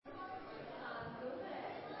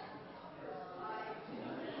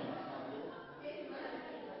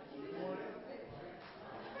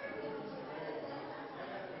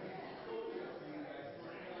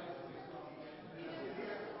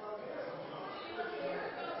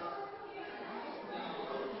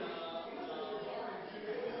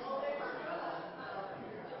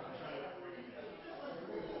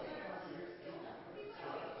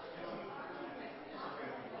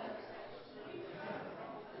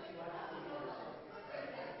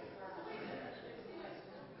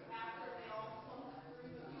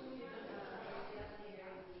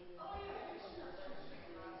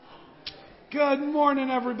Good morning,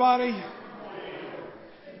 everybody.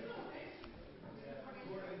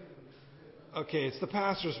 Okay, it's the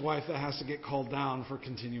pastor's wife that has to get called down for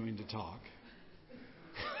continuing to talk.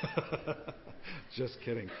 Just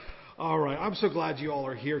kidding. All right, I'm so glad you all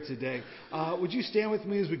are here today. Would you stand with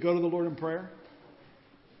me as we go to the Lord in prayer?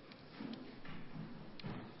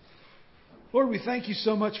 Lord, we thank you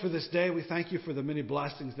so much for this day. We thank you for the many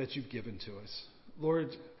blessings that you've given to us. Lord,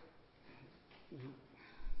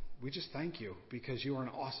 we just thank you because you are an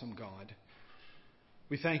awesome God.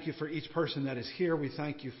 We thank you for each person that is here. We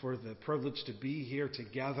thank you for the privilege to be here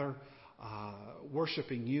together,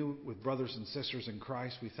 worshiping you with brothers and sisters in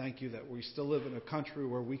Christ. We thank you that we still live in a country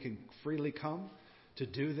where we can freely come to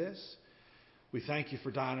do this. We thank you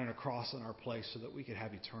for dying on a cross in our place so that we could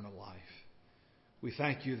have eternal life. We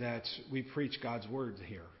thank you that we preach God's word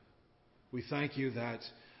here. We thank you that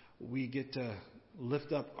we get to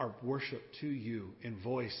lift up our worship to you in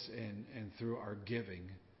voice and through our giving.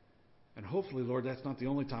 And hopefully, Lord, that's not the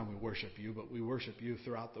only time we worship you, but we worship you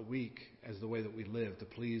throughout the week as the way that we live to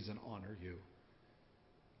please and honor you.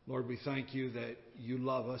 Lord, we thank you that you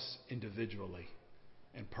love us individually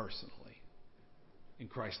and personally. In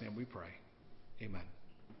Christ's name we pray. Amen.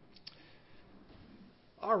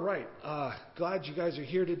 All right. Glad you guys are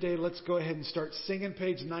here today. Let's go ahead and start singing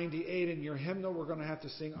page 98 in your hymnal. We're going to have to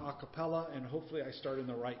sing a cappella, and hopefully I start in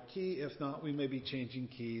the right key. If not, we may be changing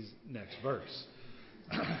keys next verse.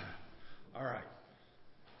 All right.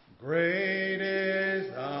 Great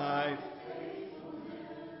is thy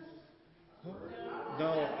faithfulness.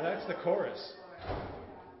 No, that's the chorus.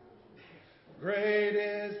 Great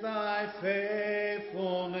is thy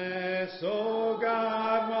faithfulness, O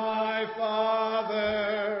God, my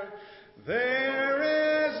Father. There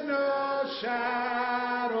is no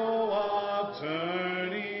shadow of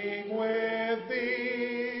turning with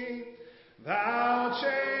thee. Thou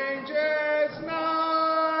changest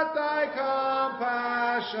not, thy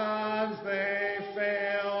compassions, they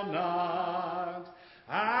fail not.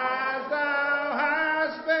 As thou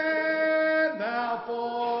hast been, thou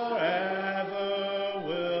forever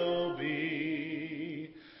will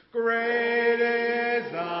be. Great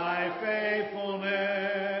is thy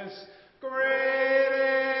faithfulness. Great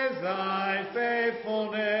is thy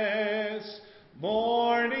faithfulness.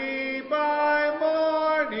 Morning by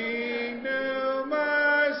morning, new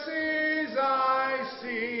mercies I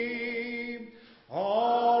see.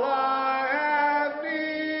 All I have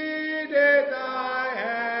needed, thy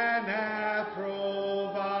hand hath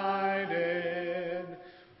provided.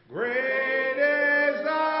 Great is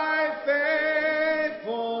thy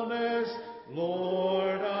faithfulness,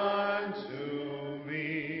 Lord, unto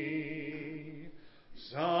me.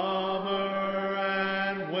 Summer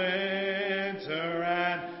and winter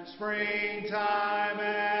and springtime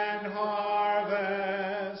and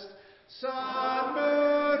harvest, sun,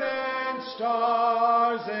 moon, and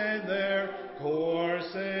stars in their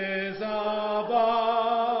courses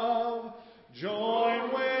above,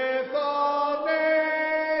 join with all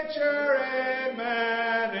nature in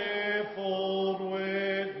manifold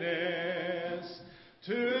witness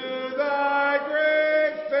to thy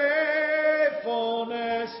great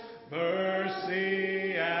faithfulness,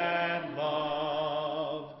 mercy, and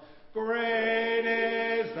love. Great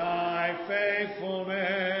is thy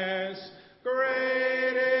faithfulness.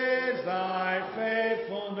 Great is thy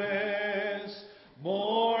faithfulness.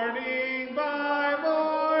 Morning by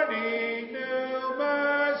morning, new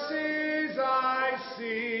mercies I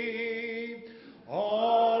see.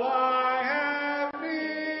 All I have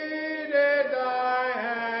needed, thy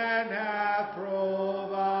hand hath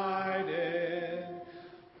provided.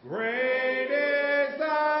 Great is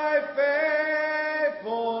thy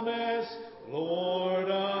faithfulness, Lord,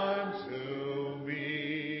 unto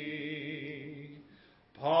me.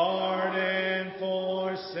 Pardon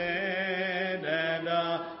for sin and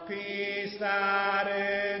a peace that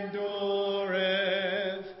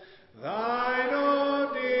endureth, thine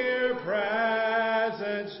own dear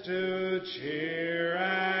presence to cheer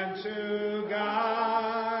and to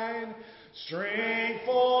guide, strength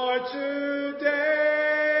for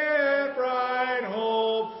today, bright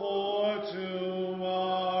hope for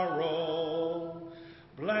tomorrow,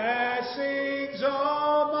 blessings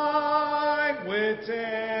all mine with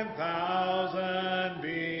 10,000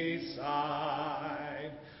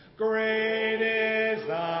 beside. Great is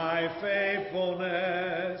thy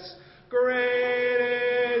faithfulness.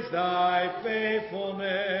 Great is thy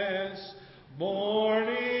faithfulness.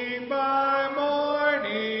 Morning by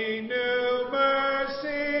morning, new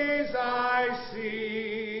mercies I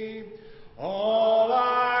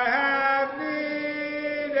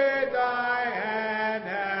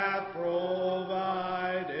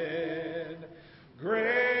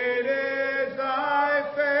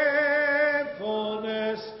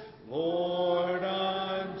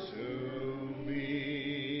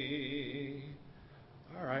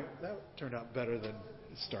better than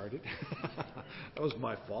it started. That was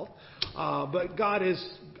my fault. But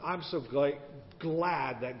I'm so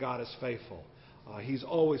glad that God is faithful. He's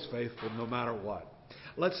always faithful no matter what.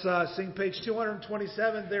 Let's sing page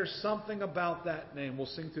 227. There's something about that name. We'll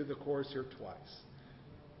sing through the chorus here twice.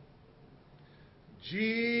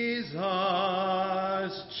 Jesus,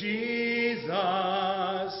 Jesus,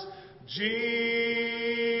 Jesus,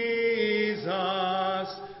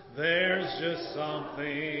 there's just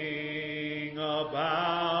something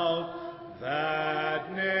about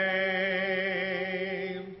that name.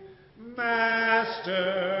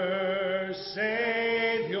 Master,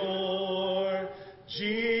 Savior,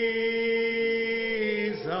 Jesus,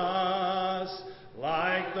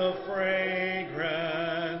 like the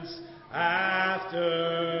fragrance after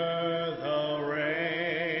the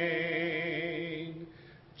rain.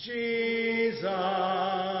 Jesus,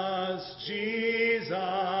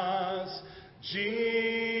 Jesus, Jesus,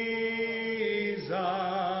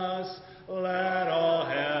 let all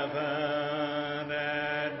heaven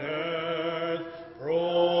and earth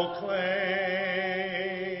proclaim.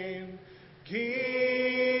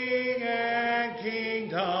 King and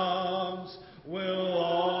kingdoms will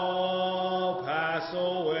all pass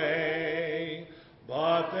away,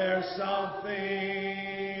 but there's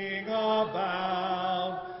something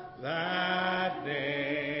about that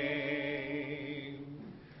name.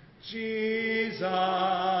 Jesus,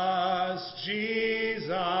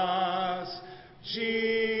 Jesus,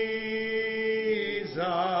 Jesus,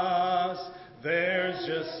 there's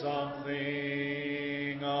just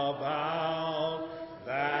something about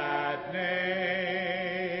that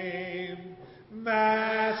name.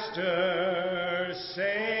 Master,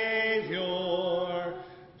 Savior,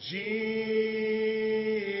 Jesus,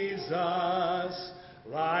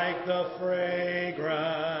 like the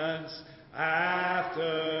fragrance after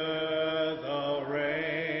the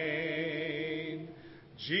rain.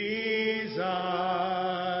 Jesus,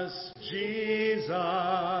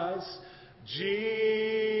 Jesus, Jesus,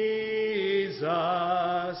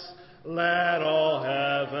 let all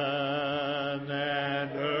heaven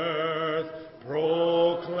and earth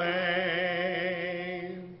proclaim.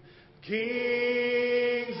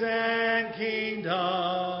 Kings and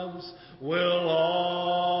kingdoms will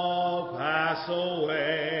all pass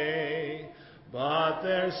away, but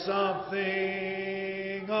there's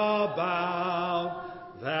something about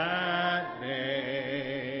that name.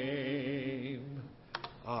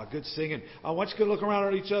 Good singing. I want you to look around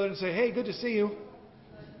at each other and say, hey, good to see you.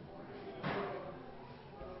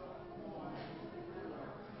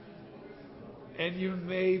 And you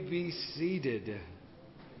may be seated.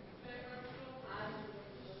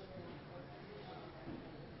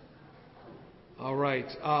 All right.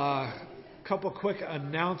 Couple quick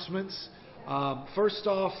announcements. First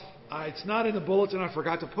off, it's not in the bulletin. I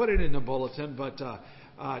forgot to put it in the bulletin, but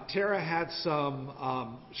Tara had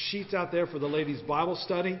some sheets out there for the ladies' Bible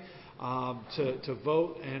study to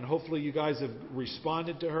vote, and hopefully you guys have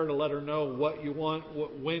responded to her to let her know what you want,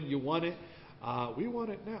 when you want it. We want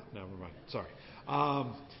it now. Never mind. Sorry.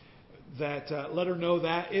 Let her know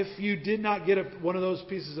that. If you did not get one of those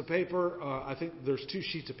pieces of paper, I think there's 2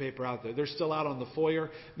 sheets of paper out there. They're still out on the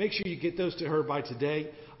foyer. Make sure you get those to her by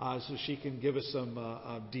today so she can give us some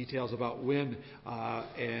details about when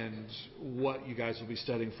and what you guys will be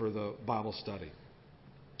studying for the Bible study.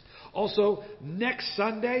 Also, next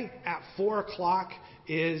Sunday at 4 o'clock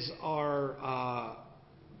is our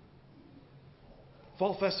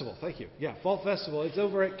Fall Festival. Thank you. Yeah, Fall Festival. It's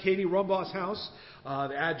over at Katie Rumbaugh's house.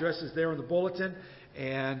 The address is there in the bulletin.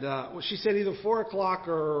 And she said either 4 o'clock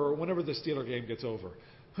or whenever the Steeler game gets over.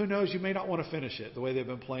 Who knows? You may not want to finish it the way they've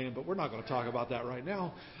been playing, but we're not going to talk about that right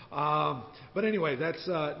now. But anyway, that's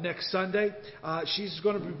next Sunday. She's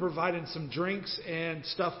going to be providing some drinks and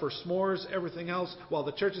stuff for s'mores, everything else. Well,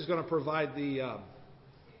 the church is going to provide the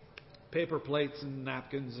paper plates and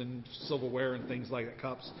napkins and silverware and things like that,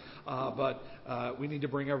 cups. But we need to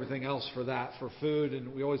bring everything else for that, for food,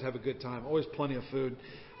 and we always have a good time. Always plenty of food.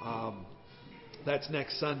 That's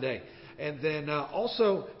next Sunday. And then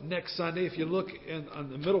also next Sunday, if you look on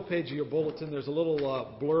the middle page of your bulletin, there's a little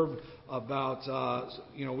blurb about,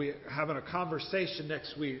 we're having a conversation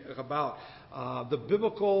next week about the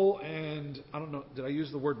biblical and, I don't know, did I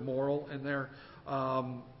use the word moral in there?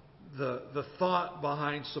 The thought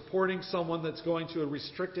behind supporting someone that's going to a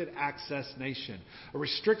restricted access nation. A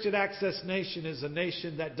restricted access nation is a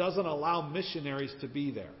nation that doesn't allow missionaries to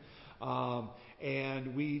be there.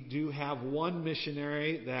 And we do have one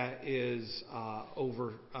missionary that is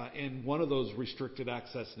over in one of those restricted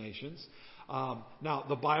access nations. Now,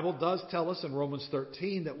 the Bible does tell us in Romans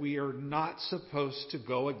 13 that we are not supposed to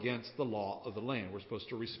go against the law of the land. We're supposed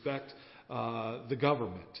to respect the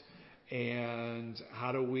government? And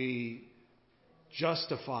how do we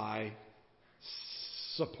justify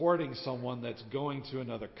supporting someone that's going to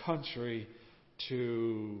another country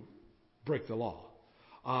to break the law?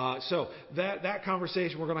 So that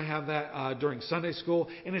conversation, we're going to have that during Sunday school.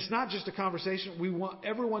 And it's not just a conversation. We want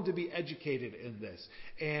everyone to be educated in this.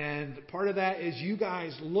 And part of that is you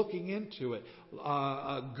guys looking into it,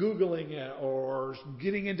 Googling it, or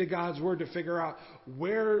getting into God's Word to figure out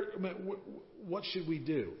what should we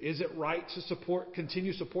do? Is it right to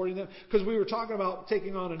continue supporting them? Because we were talking about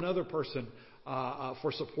taking on another person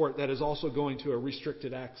for support that is also going to a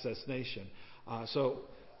restricted access nation.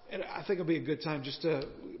 And I think it'll be a good time just to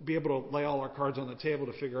be able to lay all our cards on the table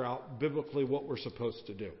to figure out biblically what we're supposed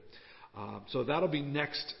to do. So that'll be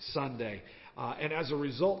next Sunday. And as a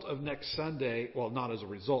result of next Sunday, well, not as a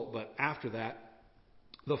result, but after that,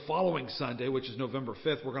 the following Sunday, which is November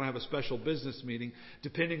 5th, we're going to have a special business meeting,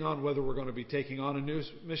 depending on whether we're going to be taking on a new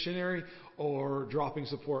missionary or dropping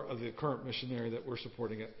support of the current missionary that we're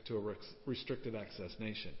supporting it to a restricted access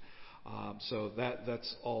nation. So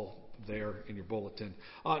that's all there in your bulletin.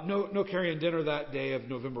 No carrying dinner that day of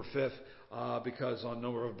November 5th because on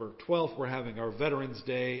November 12th we're having our Veterans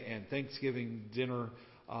Day and Thanksgiving dinner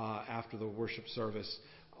after the worship service.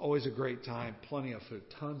 Always a great time, plenty of food,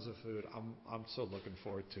 tons of food. I'm so looking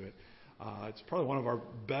forward to it. It's probably one of our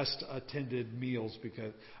best attended meals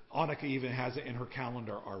because Annika even has it in her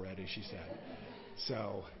calendar already, she said.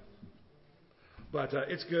 So... But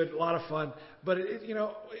it's good, a lot of fun. But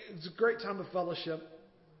it's a great time of fellowship.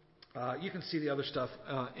 You can see the other stuff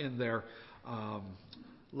in there.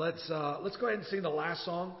 Let's go ahead and sing the last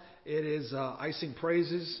song. It is "I Sing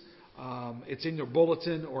Praises." It's in your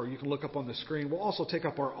bulletin, or you can look up on the screen. We'll also take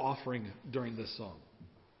up our offering during this song.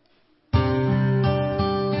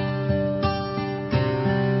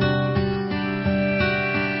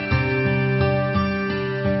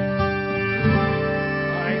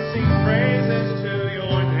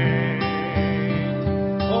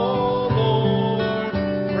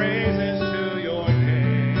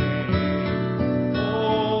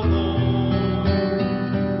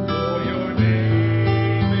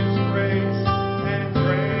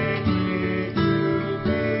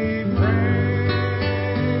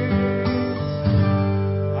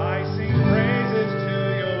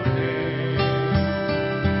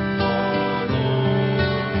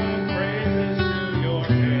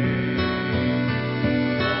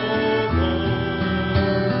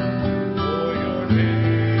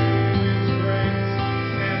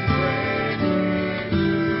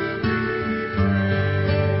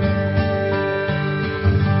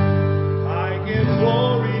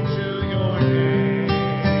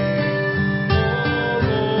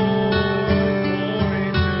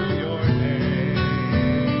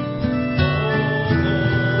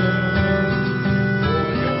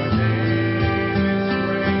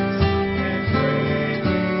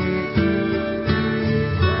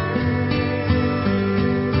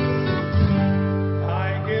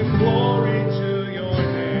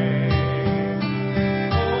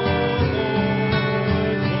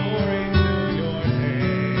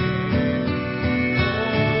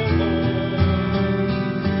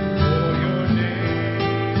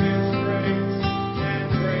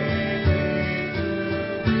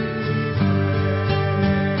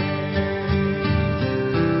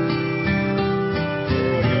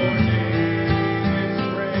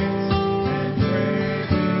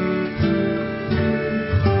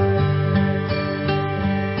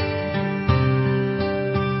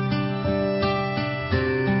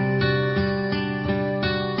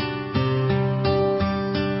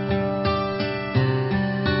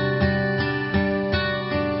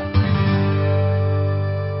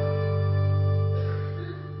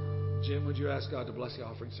 God to bless the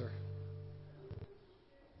offering, sir.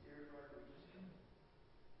 Dear Lord, we just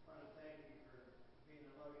want to thank you for being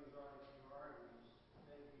a loving God that you are. And we just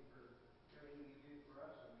thank you for everything you do for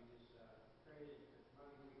us. And we just pray that the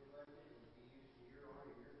money we collected will be used for your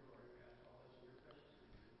honor and your glory. We ask all this in your precious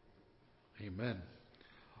name. Amen.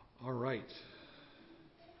 All right.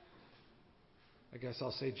 I guess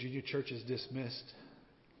I'll say Junior Church is dismissed.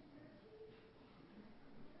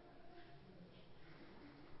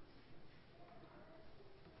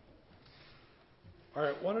 All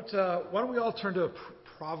right, why don't we all turn to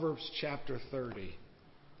Proverbs chapter 30.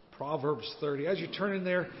 Proverbs 30. As you turn in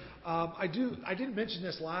there, I didn't mention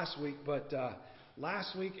this last week, but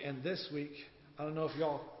last week and this week, I don't know if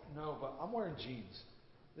y'all know, but I'm wearing jeans.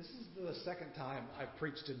 This is the second time I've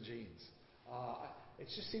preached in jeans. It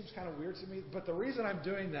just seems kind of weird to me. But the reason I'm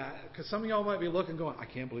doing that, because some of y'all might be looking going, I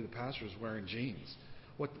can't believe the pastor is wearing jeans.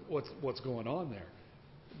 What's going on there?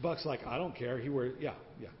 Buck's like, I don't care. He wears, yeah.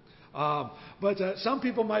 But some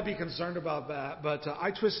people might be concerned about that. But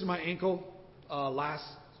I twisted my ankle last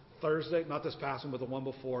Thursday, not this past one, but the one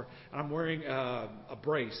before. And I'm wearing a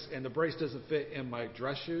brace, and the brace doesn't fit in my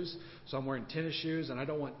dress shoes. So I'm wearing tennis shoes, and I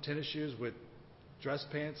don't want tennis shoes with dress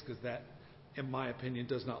pants because that, in my opinion,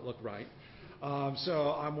 does not look right.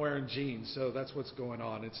 So I'm wearing jeans. So that's what's going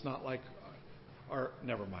on. It's not like, or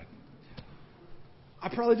never mind.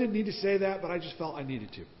 I probably didn't need to say that, but I just felt I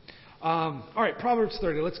needed to. All right, Proverbs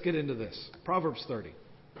 30. Let's get into this. Proverbs 30.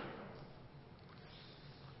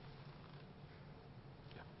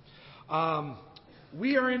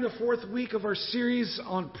 We are in the fourth week of our series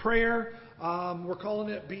on prayer. We're calling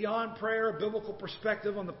it Beyond Prayer, a biblical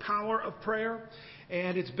perspective on the power of prayer.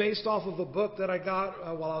 And it's based off of a book that I got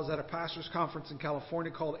while I was at a pastor's conference in California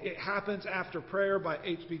called It Happens After Prayer by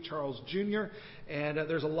H.B. Charles Jr. And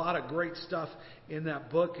there's a lot of great stuff in that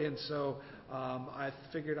book. And so I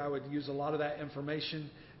figured I would use a lot of that information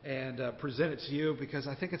and present it to you because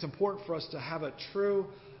I think it's important for us to have a true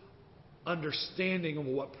understanding of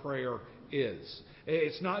what prayer is.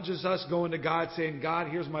 It's not just us going to God saying, God,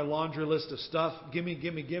 here's my laundry list of stuff. Gimme,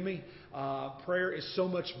 gimme, gimme. Prayer is so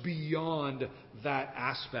much beyond that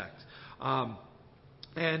aspect. One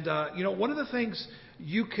of the things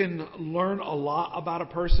you can learn a lot about a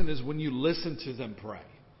person is when you listen to them pray.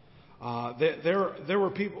 There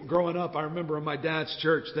were people growing up, I remember in my dad's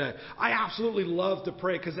church, that I absolutely loved to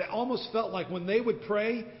pray because it almost felt like when they would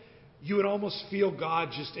pray, you would almost feel God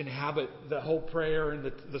just inhabit the whole prayer and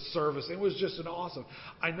the service. It was just an awesome.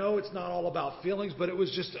 I know it's not all about feelings, but it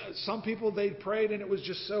was just, some people, they prayed and it was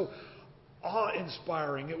just so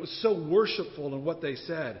awe-inspiring. It was so worshipful in what they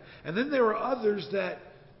said. And then there were others that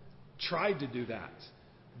tried to do that.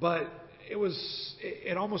 But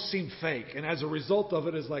it almost seemed fake. And as a result of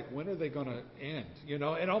it, it's like, when are they going to end? You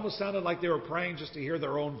know, it almost sounded like they were praying just to hear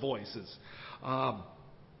their own voices.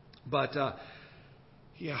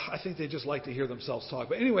 Yeah, I think they just like to hear themselves talk.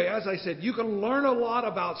 But anyway, as I said, you can learn a lot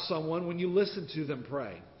about someone when you listen to them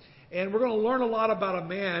pray. And we're going to learn a lot about a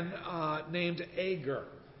man named Agur,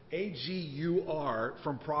 A-G-U-R,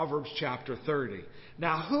 from Proverbs chapter 30.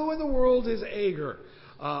 Now, who in the world is Agur?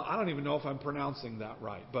 I don't even know if I'm pronouncing that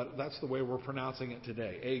right, but that's the way we're pronouncing it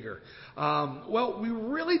today, Agur. Well, we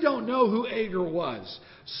really don't know who Agur was.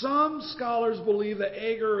 Some scholars believe that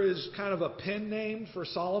Agur is kind of a pen name for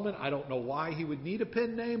Solomon. I don't know why he would need a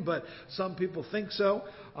pen name, but some people think so.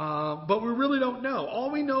 But we really don't know.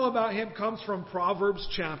 All we know about him comes from Proverbs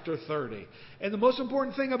chapter 30. And the most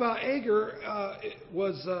important thing about Agur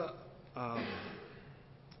was...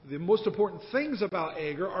 The most important things about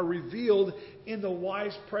Agur are revealed in the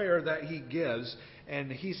wise prayer that he gives.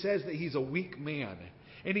 And he says that he's a weak man.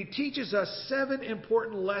 And he teaches us 7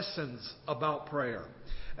 important lessons about prayer.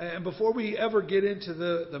 And before we ever get into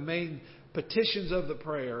the main petitions of the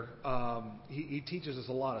prayer, he teaches us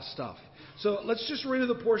a lot of stuff. So let's just read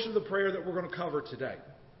the portion of the prayer that we're going to cover today.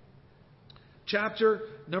 Chapter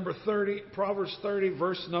number 30, Proverbs 30,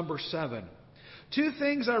 verse number 7. 2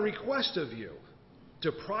 things I request of you.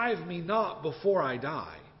 Deprive me not before I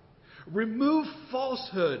die. Remove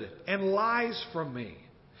falsehood and lies from me.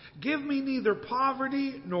 Give me neither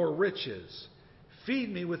poverty nor riches.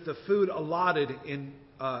 Feed me with the food allotted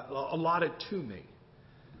to me.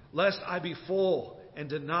 Lest I be full and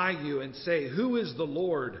deny you and say, who is the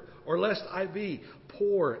Lord? Or lest I be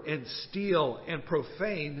poor and steal and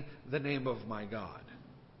profane the name of my God.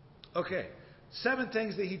 Okay, 7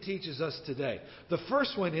 things that he teaches us today. The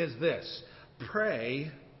first one is this.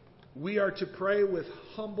 Pray. We are to pray with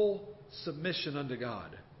humble submission unto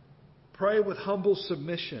God. Pray with humble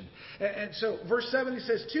submission. And so, verse 7, he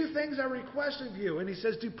says, 2 things I request of you. And he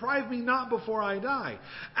says, deprive me not before I die.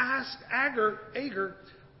 Agur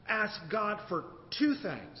asked God for 2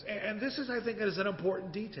 things. And this is, I think, is an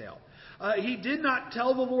important detail. He did not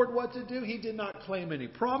tell the Lord what to do. He did not claim any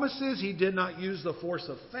promises. He did not use the force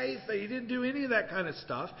of faith. He didn't do any of that kind of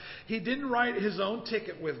stuff. He didn't write his own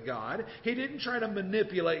ticket with God. He didn't try to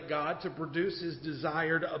manipulate God to produce his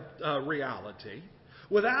desired reality.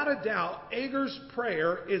 Without a doubt, Agur's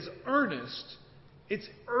prayer is earnest. It's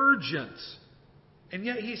urgent. And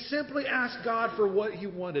yet he simply asked God for what he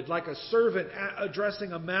wanted, like a servant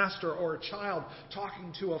addressing a master or a child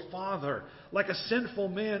talking to a father, like a sinful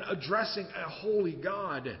man addressing a holy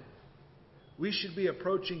God. We should be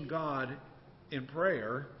approaching God in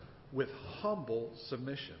prayer with humble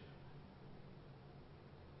submission.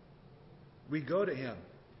 We go to him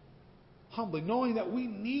humbly, knowing that we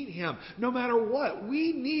need him no matter what.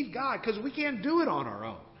 We need God because we can't do it on our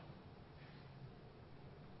own.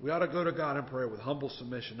 We ought to go to God in prayer with humble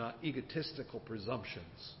submission, not egotistical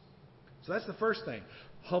presumptions. So that's the first thing,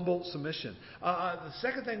 humble submission. The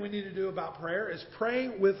second thing we need to do about prayer is pray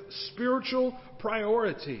with spiritual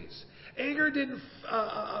priorities. Agur didn't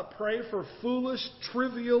pray for foolish,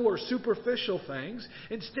 trivial, or superficial things.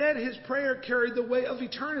 Instead, his prayer carried the weight of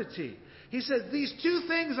eternity. He said, these two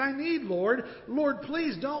things I need, Lord. Lord,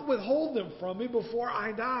 please don't withhold them from me before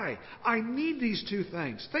I die. I need these two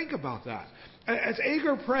things. Think about that. As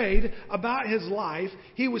Agur prayed about his life,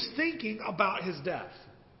 he was thinking about his death.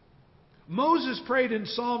 Moses prayed in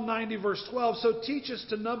Psalm 90, verse 12, so teach us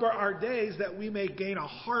to number our days that we may gain a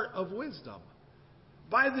heart of wisdom.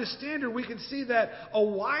 By this standard, we can see that a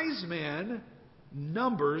wise man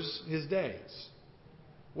numbers his days.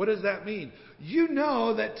 What does that mean? You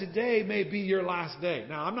know that today may be your last day.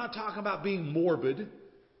 Now, I'm not talking about being morbid,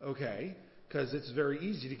 okay, because it's very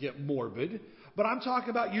easy to get morbid. But I'm talking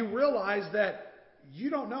about you realize that you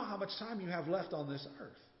don't know how much time you have left on this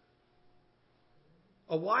earth.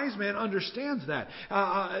 A wise man understands that.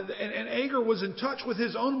 And Agur was in touch with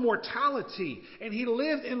his own mortality, and he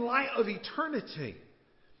lived in light of eternity.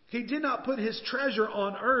 He did not put his treasure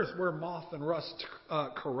on earth where moth and rust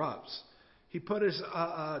corrupts. He put his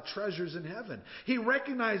treasures in heaven. He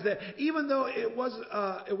recognized that even though it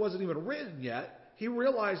wasn't even written yet, he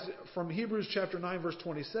realized from Hebrews chapter 9, verse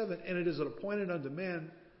 27, and it is appointed unto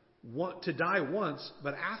man to die once,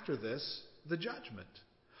 but after this, the judgment.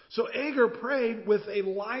 So Agur prayed with a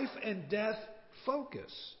life and death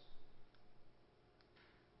focus.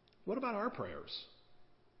 What about our prayers?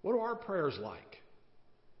 What are our prayers like?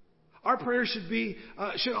 Our prayers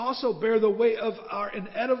should also bear the weight of our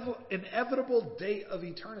inevitable date of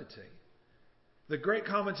eternity. The great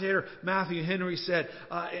commentator Matthew Henry said,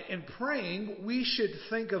 in praying, we should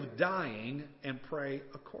think of dying and pray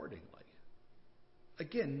accordingly.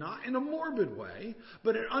 Again, not in a morbid way,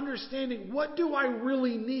 but in understanding, what do I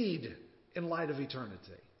really need in light of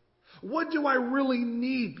eternity? What do I really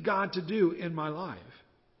need God to do in my life?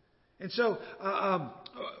 And so,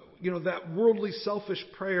 that worldly, selfish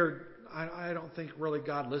prayer, I don't think really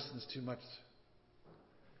God listens too much.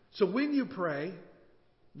 So when you pray,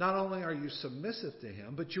 not only are you submissive to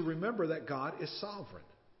Him, but you remember that God is sovereign.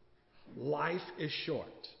 Life is short.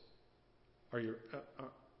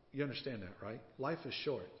 You understand that, right? Life is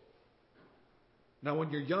short. Now, when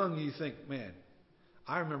you're young, you think, man,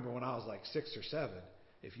 I remember when I was like 6 or 7,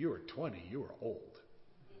 if you were 20, you were old.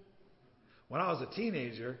 When I was a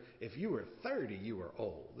teenager, if you were 30, you were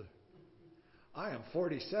old. I am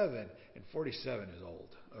 47, and 47 is old,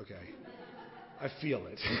 okay? I feel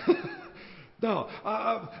it. No,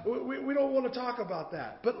 we don't want to talk about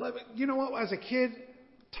that. But you know what? As a kid,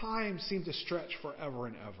 time seemed to stretch forever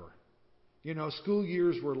and ever. You know, school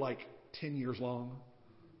years were like 10 years long.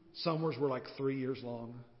 Summers were like 3 years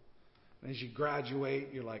long. And as you graduate,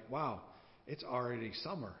 you're like, wow, it's already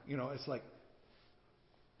summer. You know, it's like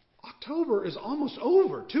October is almost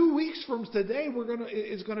over. 2 weeks from today,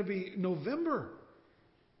 it's going to be November.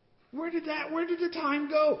 Where did the time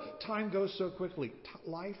go? Time goes so quickly.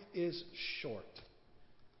 Life is short.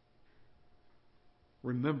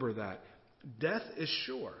 Remember that. Death is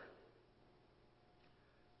sure.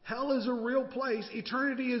 Hell is a real place.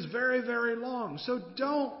 Eternity is very, very long. So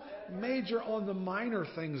don't major on the minor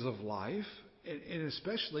things of life, and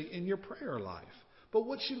especially in your prayer life. But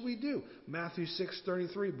what should we do? Matthew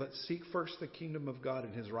 6:33, but seek first the kingdom of God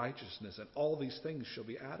and His righteousness, and all these things shall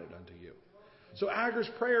be added unto you. So Agur's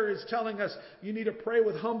prayer is telling us you need to pray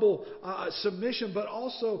with humble submission, but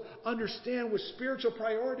also understand with spiritual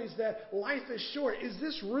priorities that life is short. Is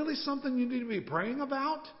this really something you need to be praying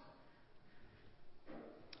about?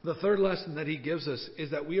 The third lesson that he gives us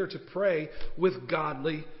is that we are to pray with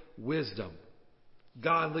godly wisdom.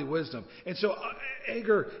 Godly wisdom. And so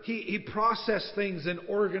Agur, he processed things in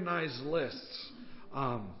organized lists.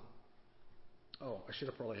 I should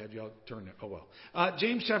have probably had y'all turn it. Oh, well.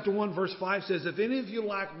 James chapter 1, verse 5 says, if any of you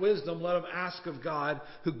lack wisdom, let him ask of God,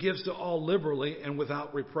 who gives to all liberally and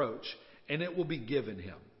without reproach, and it will be given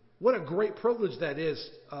him. What a great privilege that is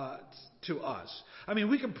to us. I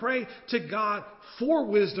mean, we can pray to God for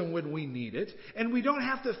wisdom when we need it, and we don't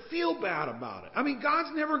have to feel bad about it. I mean, God's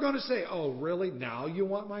never going to say, oh, really? Now you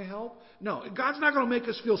want my help? No, God's not going to make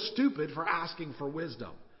us feel stupid for asking for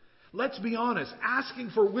wisdom. Let's be honest.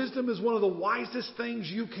 Asking for wisdom is one of the wisest things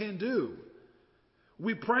you can do.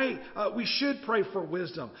 We should pray for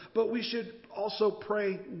wisdom, but we should also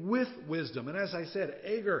pray with wisdom. And as I said,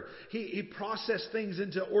 Agur, he processed things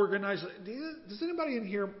into organized. Does anybody in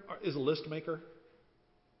here is a list maker?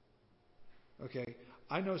 Okay.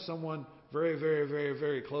 I know someone very, very, very,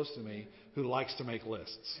 very close to me who likes to make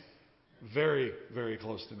lists. Very, very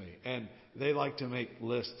close to me. And they like to make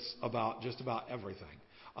lists about just about everything.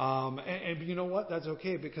 And you know what? That's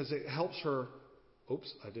okay because it helps her.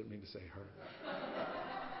 Oops, I didn't mean to say her.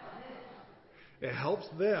 It helps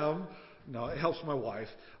them. No, it helps my wife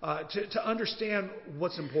to understand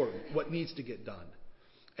what's important, what needs to get done.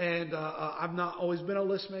 And I've not always been a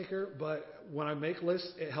list maker, but when I make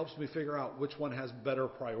lists, it helps me figure out which one has better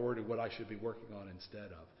priority, what I should be working on instead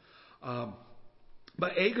of.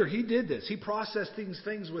 But Agur, he did this. He processed these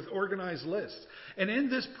things with organized lists. And in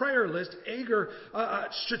this prayer list, Agur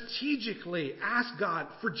strategically asked God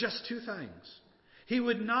for just two things. He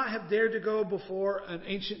would not have dared to go before an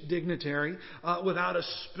ancient dignitary without a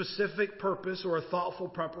specific purpose or a thoughtful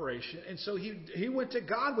preparation. And so he went to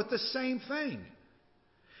God with the same thing.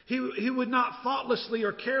 He would not thoughtlessly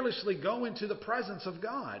or carelessly go into the presence of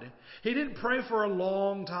God. He didn't pray for a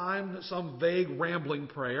long time, some vague rambling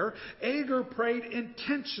prayer. Agur prayed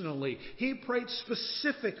intentionally. He prayed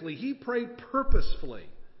specifically. He prayed purposefully.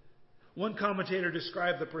 One commentator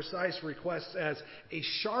described the precise request as a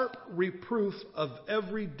sharp reproof of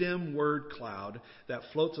every dim word cloud that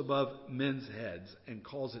floats above men's heads and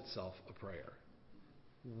calls itself a prayer.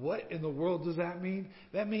 What in the world does that mean?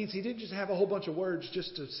 That means he didn't just have a whole bunch of words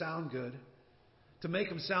just to sound good, to make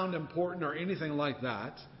them sound important or anything like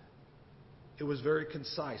that. It was very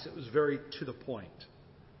concise. It was very to the point.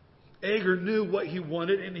 Agur knew what he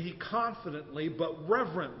wanted, and he confidently but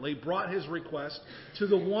reverently brought his request to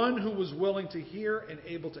the one who was willing to hear and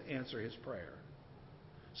able to answer his prayer.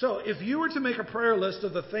 So, if you were to make a prayer list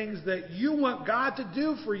of the things that you want God to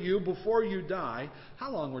do for you before you die,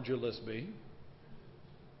 how long would your list be?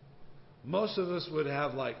 Most of us would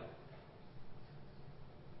have like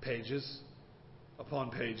pages upon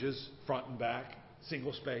pages, front and back,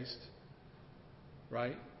 single spaced,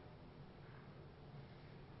 right?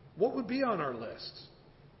 What would be on our list?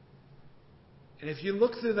 And if you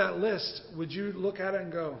look through that list, would you look at it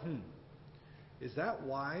and go, is that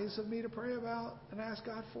wise of me to pray about and ask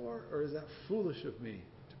God for? Or is that foolish of me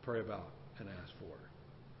to pray about and ask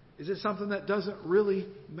for? Is it something that doesn't really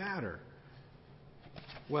matter?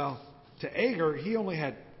 Well, to Agur, he only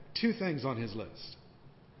had two things on his list.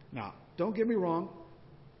 Now, don't get me wrong.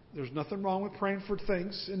 There's nothing wrong with praying for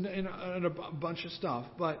things and a bunch of stuff.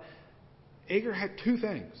 But Agur had two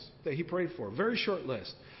things that he prayed for. Very short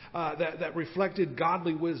list that reflected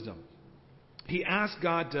godly wisdom. He asked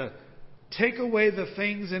God to take away the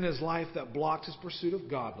things in his life that blocked his pursuit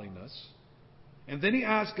of godliness. And then he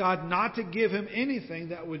asked God not to give him anything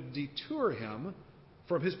that would deter him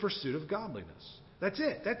from his pursuit of godliness. That's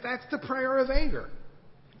it. That's the prayer of Agur.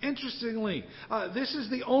 Interestingly, this is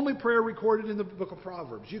the only prayer recorded in the book of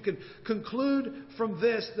Proverbs. You can conclude from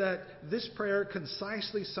this that this prayer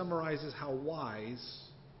concisely summarizes how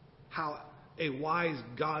a wise,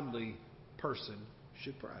 godly person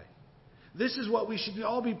should pray. This is what we should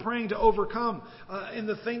all be praying to overcome in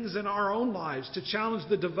the things in our own lives, to challenge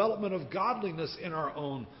the development of godliness in our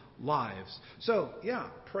own lives. So,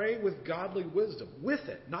 pray with godly wisdom. With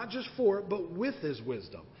it. Not just for it, but with his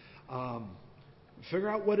wisdom. Figure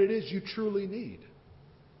out what it is you truly need.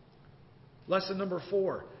 Lesson number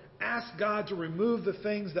 4. Ask God to remove the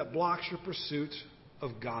things that blocks your pursuit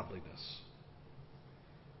of godliness.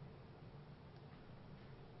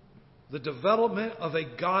 The development of a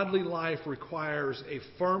godly life requires a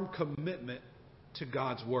firm commitment to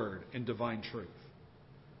God's Word and divine truth.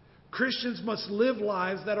 Christians must live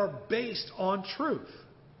lives that are based on truth.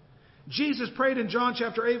 Jesus prayed in John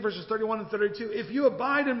chapter 8, verses 31 and 32, "If you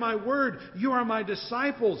abide in my word, you are my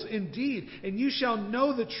disciples indeed, and you shall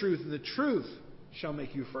know the truth, and the truth shall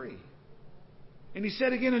make you free." And he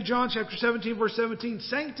said again in John chapter 17, verse 17,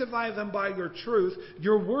 "Sanctify them by your truth.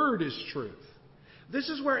 Your word is truth." This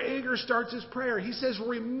is where Agur starts his prayer. He says,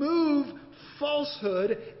 "Remove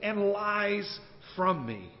falsehood and lies from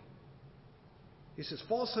me." He says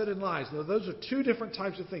falsehood and lies. Now, those are two different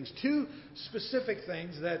types of things. Two specific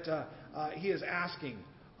things that he is asking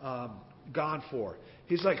God for.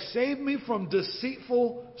 He's like, save me from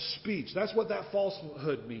deceitful speech. That's what that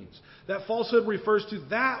falsehood means. That falsehood refers to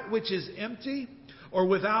that which is empty or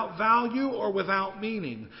without value or without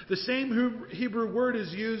meaning. The same Hebrew word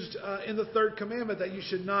is used in the third commandment, that you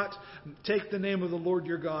should not take the name of the Lord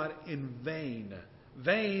your God in vain.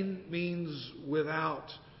 Vain means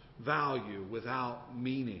without value, without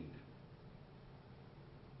meaning.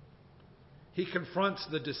 He confronts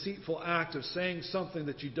the deceitful act of saying something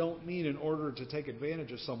that you don't mean in order to take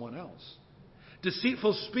advantage of someone else.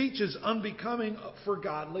 Deceitful speech is unbecoming for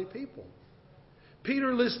godly people.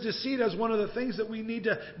 Peter lists deceit as one of the things that we need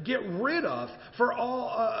to get rid of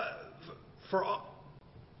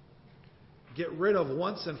get rid of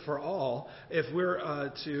once and for all if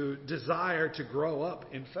we're to desire to grow up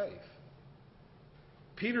in faith.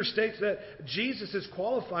 Peter states that Jesus is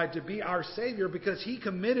qualified to be our Savior because He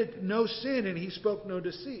committed no sin and He spoke no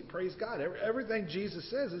deceit. Praise God. Everything Jesus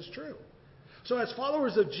says is true. So as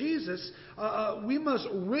followers of Jesus, we must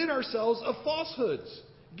rid ourselves of falsehoods.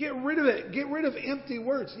 Get rid of it. Get rid of empty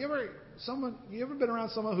words. You ever been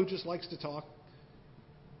around someone who just likes to talk?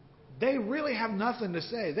 They really have nothing to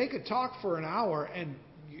say. They could talk for an hour and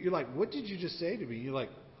you're like, what did you just say to me? You're like,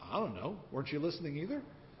 I don't know. Weren't you listening either?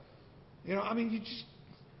 You just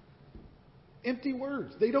empty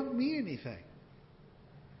words. They don't mean anything.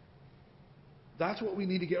 That's what we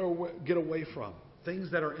need to get away from.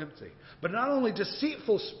 Things that are empty. But not only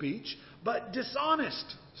deceitful speech, but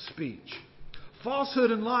dishonest speech.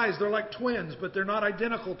 Falsehood and lies, they're like twins, but they're not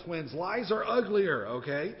identical twins. Lies are uglier,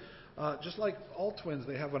 okay? Just like all twins,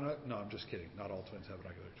 they have an... No, I'm just kidding. Not all twins have an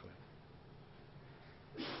ugly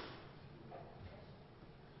twin.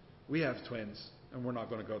 We have twins, and we're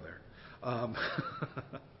not going to go there.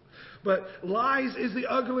 But lies is the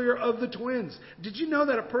uglier of the twins. Did you know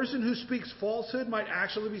that a person who speaks falsehood might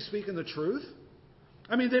actually be speaking the truth?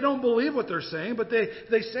 They don't believe what they're saying, but they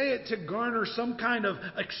say it to garner some kind of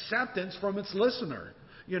acceptance from its listener.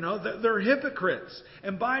 They're hypocrites.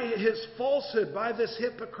 And by his falsehood, by this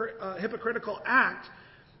hypocritical act,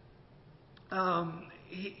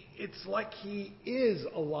 it's like he is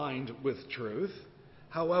aligned with truth.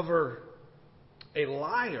 However, a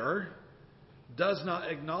liar does not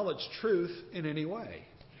acknowledge truth in any way.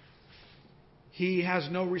 He has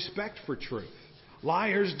no respect for truth.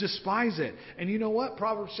 Liars despise it. And you know what?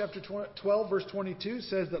 Proverbs chapter 12, verse 22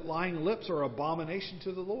 says that lying lips are abomination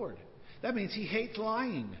to the Lord. That means he hates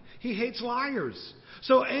lying. He hates liars.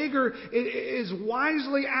 So Agur is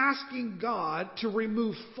wisely asking God to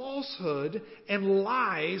remove falsehood and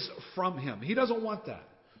lies from him. He doesn't want that.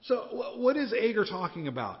 So what is Agur talking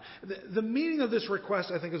about? The meaning of this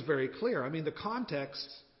request, I think, is very clear. The context,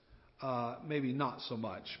 maybe not so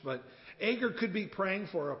much. But Agur could be praying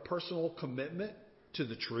for a personal commitment to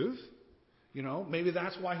the truth. Maybe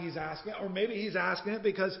that's why he's asking it. Or maybe he's asking it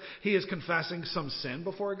because he is confessing some sin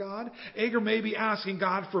before God. Agur may be asking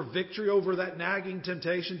God for victory over that nagging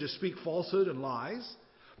temptation to speak falsehood and lies.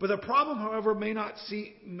 But the problem, however, may not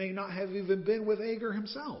have even been with Agur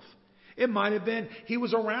himself. It might have been he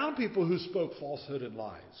was around people who spoke falsehood and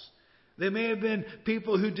lies. They may have been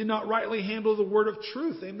people who did not rightly handle the word of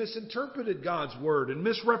truth. They misinterpreted God's word and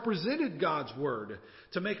misrepresented God's word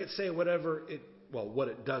to make it say what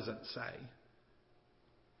it doesn't say.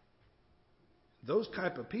 Those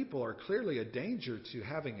type of people are clearly a danger to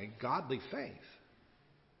having a godly faith.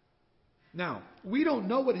 Now, we don't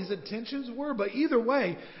know what his intentions were, but either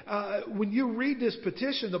way, when you read this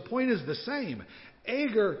petition, the point is the same.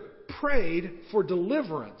 Agur prayed for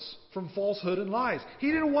deliverance from falsehood and lies. He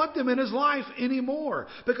didn't want them in his life anymore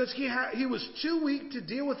because he was too weak to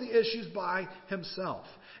deal with the issues by himself.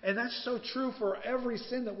 And that's so true for every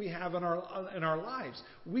sin that we have in our lives.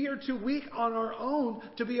 We are too weak on our own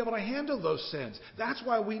to be able to handle those sins. That's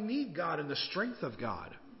why we need God and the strength of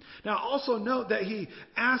God. Now also note that he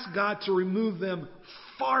asked God to remove them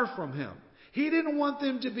far from him. He didn't want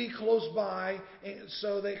them to be close by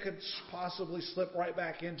so they could possibly slip right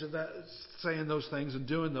back into that, saying those things and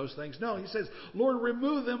doing those things. No, he says, Lord,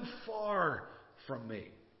 remove them far from me.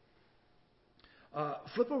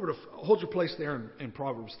 Hold your place there in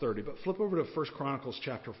Proverbs 30, but flip over to 1 Chronicles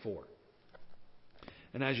chapter 4.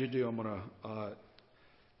 And as you do, I'm going to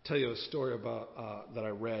tell you a story about that I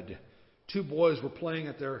read. Two boys were playing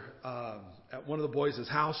at one of the boys'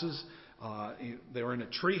 houses. They were in a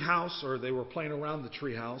tree house, or they were playing around the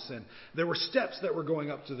tree house, and there were steps that were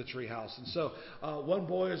going up to the tree house. And so one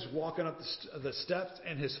boy is walking up the steps,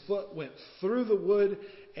 and his foot went through the wood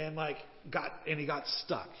and he got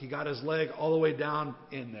stuck. He got his leg all the way down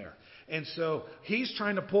in there. And so he's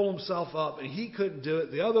trying to pull himself up, and he couldn't do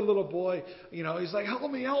it. The other little boy, he's like, help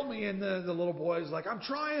me. And the little boy is like, I'm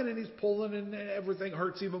trying, and he's pulling, and everything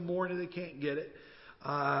hurts even more, and they can't get it.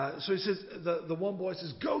 So he says, the one boy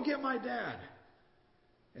says, go get my dad.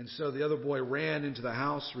 And so the other boy ran into the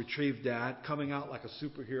house, retrieved dad, coming out like a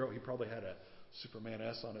superhero. He probably had a Superman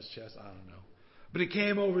S on his chest. I don't know. But he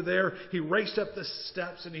came over there, he raced up the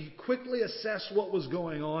steps, and he quickly assessed what was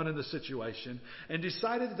going on in the situation and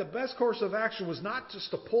decided that the best course of action was not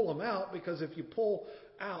just to pull him out, because if you pull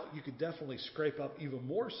out, you could definitely scrape up even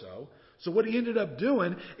more so. So what he ended up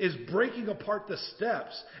doing is breaking apart the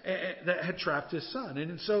steps that had trapped his son.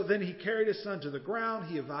 And so then he carried his son to the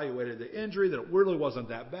ground. He evaluated the injury, that it really wasn't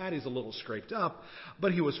that bad. He's a little scraped up,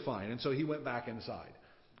 but he was fine. And so he went back inside,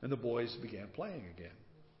 and the boys began playing again.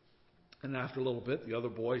 And after a little bit, the other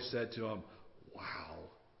boy said to him, wow,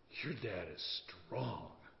 your dad is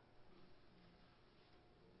strong.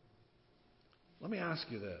 Let me ask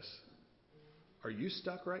you this. Are you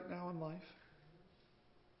stuck right now in life?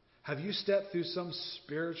 Have you stepped through some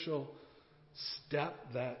spiritual step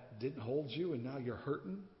that didn't hold you and now you're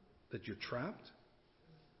hurting, that you're trapped?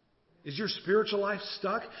 Is your spiritual life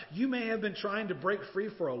stuck? You may have been trying to break free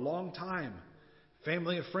for a long time.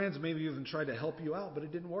 Family and friends maybe even tried to help you out, but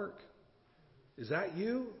it didn't work. Is that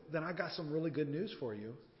you? Then I got some really good news for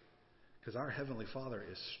you, because our Heavenly Father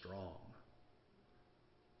is strong.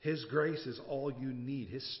 His grace is all you need.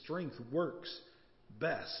 His strength works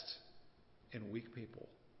best in weak people.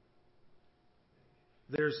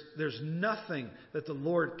 There's nothing that the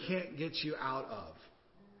Lord can't get you out of.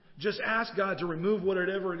 Just ask God to remove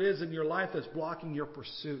whatever it is in your life that's blocking your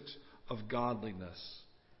pursuit of godliness.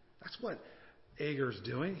 That's what Agur's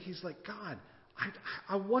doing. He's like, God,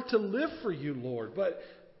 I want to live for you, Lord, but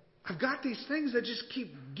I've got these things that just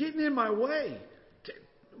keep getting in my way.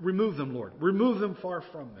 Remove them, Lord. Remove them far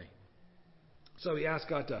from me. So he asked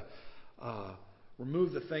God to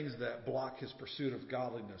remove the things that block his pursuit of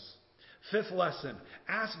godliness. Fifth lesson,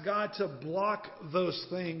 ask God to block those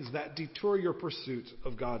things that detour your pursuit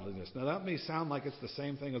of godliness. Now that may sound like it's the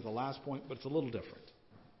same thing as the last point, but it's a little different.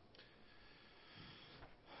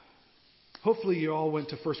 Hopefully you all went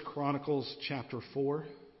to 1 Chronicles chapter 4.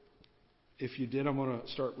 If you did, I'm going to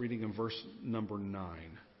start reading in verse number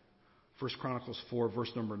 9. 1 Chronicles 4,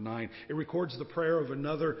 verse number 9. It records the prayer of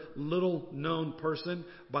another little-known person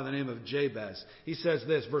by the name of Jabez. He says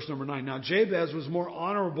this, verse number 9. Now Jabez was more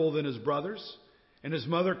honorable than his brothers, and his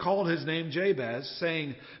mother called his name Jabez,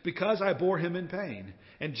 saying, because I bore him in pain.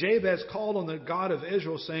 And Jabez called on the God of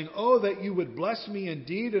Israel, saying, oh, that you would bless me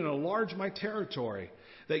indeed and enlarge my territory,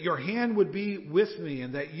 that your hand would be with me,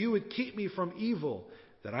 and that you would keep me from evil,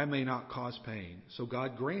 that I may not cause pain. So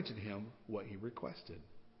God granted him what he requested.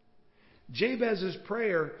 Jabez's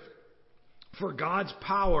prayer for God's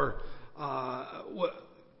power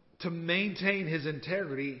to maintain his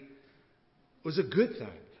integrity was a good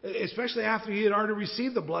thing, especially after he had already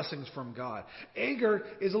received the blessings from God. Agur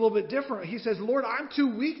is a little bit different. He says, Lord, I'm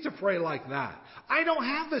too weak to pray like that. I don't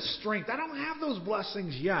have the strength. I don't have those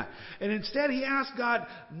blessings yet. And instead he asked God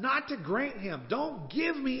not to grant him. Don't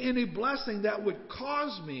give me any blessing that would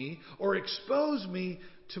cause me or expose me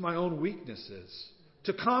to my own weaknesses,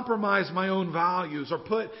 to compromise my own values or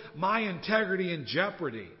put my integrity in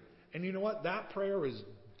jeopardy. And you know what? That prayer is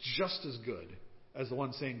just as good as the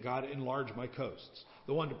one saying, God, enlarge my coasts.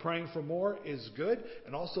 The one praying for more is good.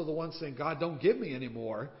 And also the one saying, God, don't give me any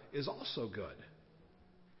more is also good.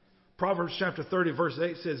 Proverbs chapter 30, verse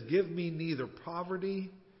 8 says, give me neither poverty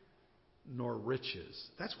nor riches.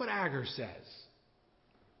 That's what Agur says.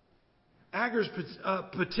 Agur's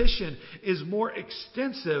petition is more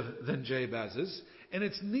extensive than Jabez's, and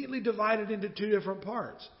it's neatly divided into two different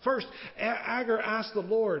parts. First, Agur asked the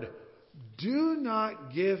Lord, do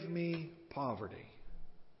not give me poverty.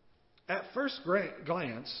 At first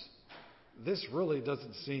glance, this really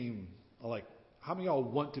doesn't seem like, how many of y'all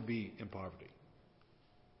want to be in poverty?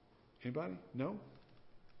 Anybody? No?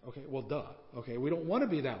 Okay, well, duh. Okay, we don't want to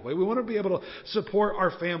be that way. We want to be able to support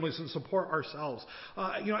our families and support ourselves.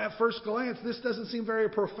 At first glance, this doesn't seem very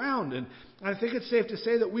profound, and I think it's safe to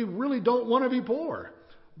say that we really don't want to be poor.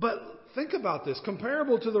 But think about this.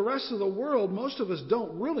 Comparable to the rest of the world, most of us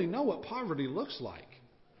don't really know what poverty looks like.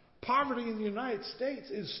 Poverty in the United States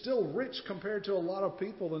is still rich compared to a lot of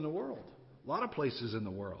people in the world, a lot of places in the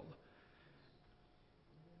world.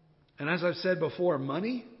 And as I've said before,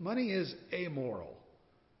 money is amoral,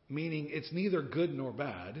 meaning it's neither good nor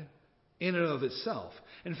bad in and of itself.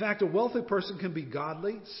 In fact, a wealthy person can be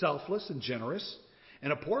godly, selfless, and generous,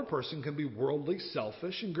 and a poor person can be worldly,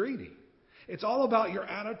 selfish, and greedy. It's all about your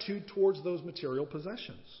attitude towards those material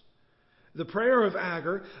possessions. The prayer of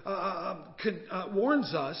Agur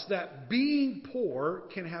warns us that being poor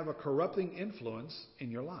can have a corrupting influence in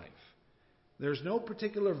your life. There's no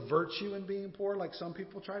particular virtue in being poor, like some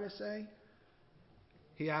people try to say.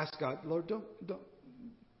 He asked God, Lord,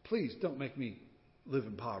 please don't make me live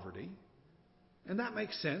in poverty. And that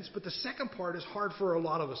makes sense. But the second part is hard for a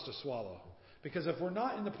lot of us to swallow. Because if we're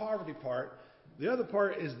not in the poverty part, the other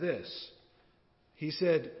part is this. He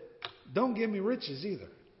said, don't give me riches either.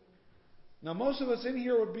 Now, most of us in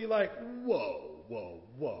here would be like, whoa.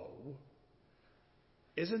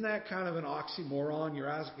 Isn't that kind of an oxymoron? You're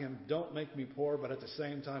asking him, don't make me poor, but at the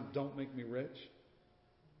same time, don't make me rich.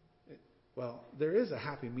 Well, there is a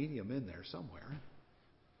happy medium in there somewhere.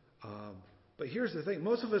 But here's the thing.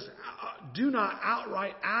 Most of us do not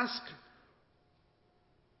outright ask.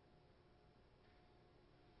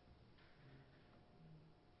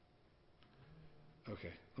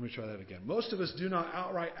 Okay, let me try that again. Most of us do not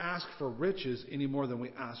outright ask for riches any more than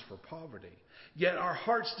we ask for poverty. Yet our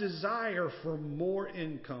heart's desire for more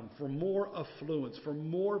income, for more affluence, for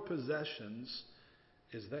more possessions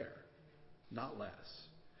is there, not less.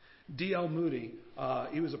 D.L. Moody,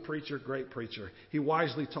 he was a preacher, great preacher. He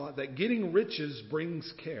wisely taught that getting riches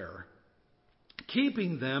brings care.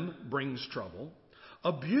 Keeping them brings trouble.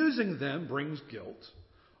 Abusing them brings guilt.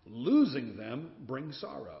 Losing them brings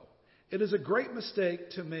sorrow. It is a great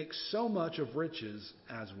mistake to make so much of riches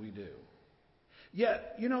as we do.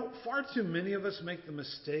 Yet, far too many of us make the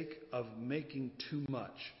mistake of making too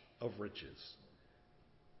much of riches.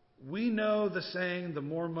 We know the saying, the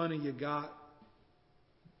more money you got,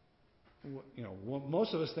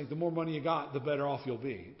 most of us think the more money you got, the better off you'll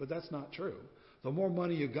be. But that's not true. The more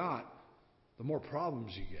money you got, the more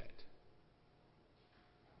problems you get.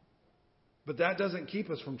 But that doesn't keep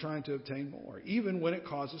us from trying to obtain more, even when it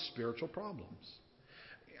causes spiritual problems.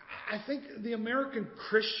 I think the American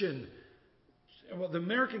Christian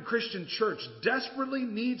church desperately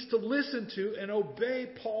needs to listen to and obey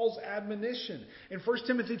Paul's admonition. In 1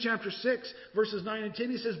 Timothy chapter 6, verses 9 and 10,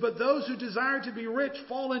 he says, "But those who desire to be rich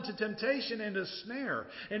fall into temptation and a snare,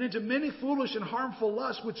 and into many foolish and harmful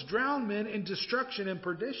lusts, which drown men in destruction and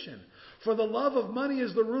perdition. For the love of money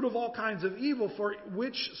is the root of all kinds of evil, for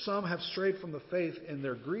which some have strayed from the faith in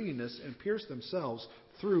their greediness and pierced themselves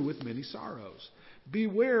through with many sorrows.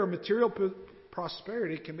 Beware, material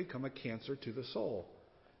prosperity can become a cancer to the soul."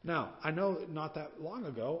 Now, I know not that long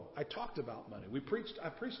ago, I talked about money. I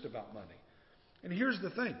preached about money. And here's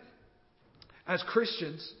the thing. As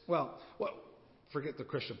Christians, forget the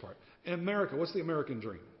Christian part. In America, what's the American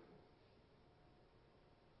dream?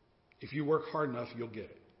 If you work hard enough, you'll get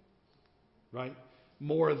it. Right?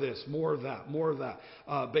 More of this, more of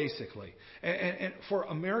that, basically. And for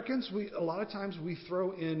Americans, a lot of times we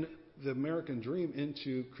throw in the American dream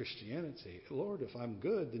into Christianity. Lord, if I'm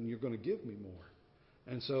good, then you're going to give me more.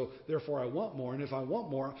 And so, therefore, I want more. And if I want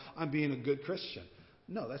more, I'm being a good Christian.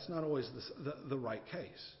 No, that's not always the right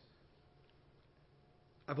case.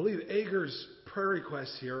 I believe Agur's prayer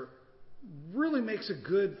request here really makes a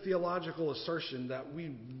good theological assertion that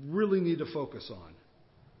we really need to focus on.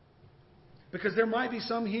 Because there might be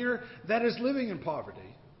some here that is living in poverty.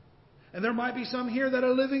 And there might be some here that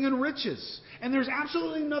are living in riches. And there's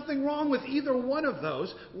absolutely nothing wrong with either one of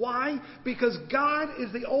those. Why? Because God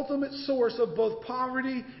is the ultimate source of both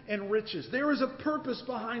poverty and riches. There is a purpose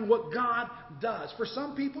behind what God does. For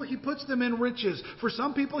some people, He puts them in riches. For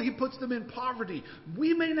some people, He puts them in poverty.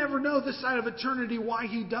 We may never know this side of eternity why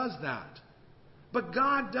He does that. But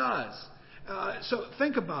God does. So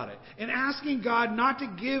think about it. In asking God not to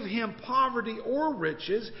give him poverty or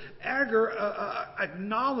riches, Agur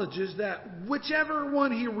acknowledges that whichever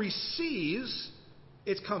one he receives,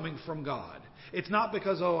 it's coming from God. It's not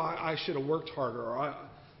because, I should have worked harder.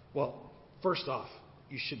 First off,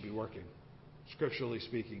 you should be working. Scripturally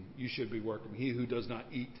speaking, you should be working. He who does not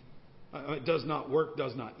work,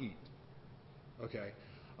 does not eat. Okay?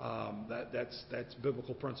 That's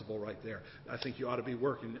biblical principle right there. I think you ought to be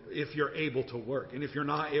working if you're able to work. And if you're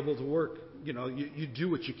not able to work, you do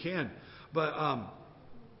what you can. But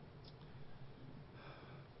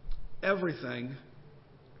everything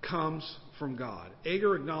comes from God.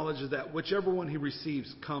 Agur acknowledges that whichever one he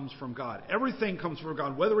receives comes from God. Everything comes from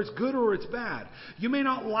God, whether it's good or it's bad. You may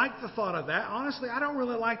not like the thought of that. Honestly, I don't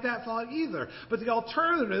really like that thought either. But the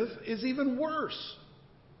alternative is even worse.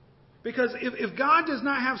 Because if God does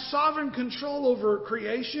not have sovereign control over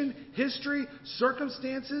creation, history,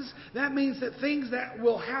 circumstances, that means that things that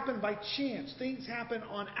will happen by chance, things happen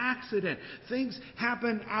on accident, things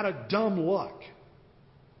happen out of dumb luck.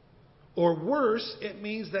 Or worse, it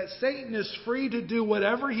means that Satan is free to do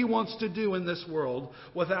whatever he wants to do in this world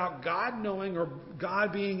without God knowing or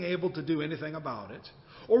God being able to do anything about it.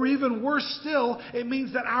 Or even worse still, it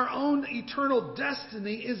means that our own eternal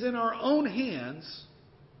destiny is in our own hands.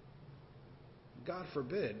 God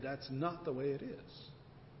forbid, that's not the way it is.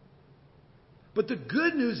 But the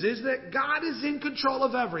good news is that God is in control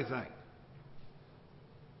of everything.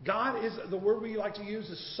 God is, the word we like to use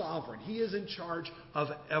is sovereign. He is in charge of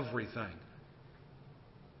everything.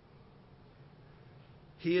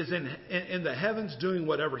 He is in the heavens doing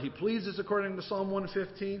whatever He pleases, according to Psalm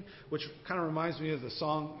 115, which kind of reminds me of the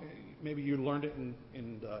song. Maybe you learned it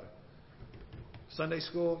in Sunday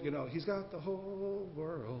school. He's got the whole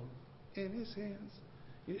world in His hands.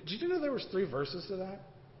 Did you know there was 3 verses to that?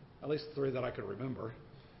 At least 3 that I could remember.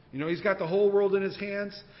 He's got the whole world in His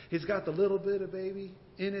hands. He's got the little bit of baby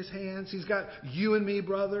in His hands. He's got you and me,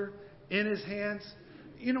 brother, in His hands.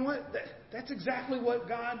 You know what? That's exactly what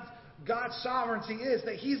God God's sovereignty is,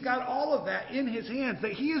 that He's got all of that in His hands,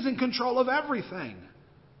 that He is in control of everything.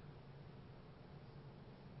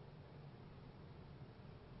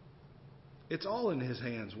 It's all in His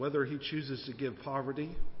hands, whether He chooses to give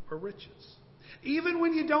poverty or riches. Even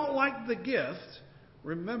when you don't like the gift,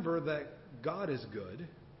 remember that God is good,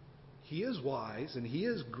 He is wise, and He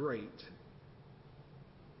is great.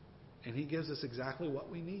 And He gives us exactly what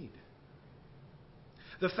we need.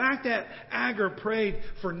 The fact that Agur prayed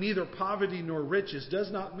for neither poverty nor riches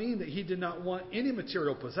does not mean that he did not want any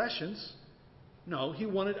material possessions. No, he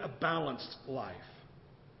wanted a balanced life.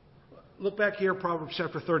 Look back here, Proverbs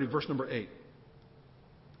chapter 30, verse number 8.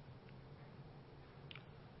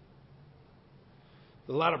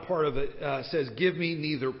 The latter part of it says, give me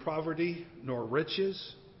neither poverty nor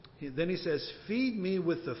riches. Then he says, feed me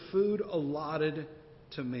with the food allotted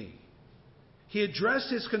to me. He addressed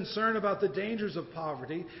his concern about the dangers of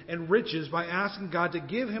poverty and riches by asking God to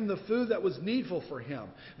give him the food that was needful for him.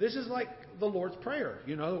 This is like the Lord's Prayer,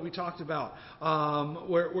 that we talked about,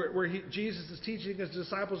 where Jesus is teaching his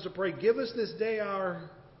disciples to pray, give us this day our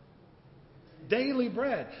daily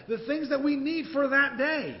bread, the things that we need for that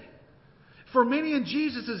day. For many in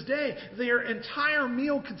Jesus' day, their entire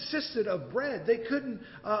meal consisted of bread. They couldn't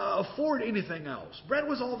afford anything else. Bread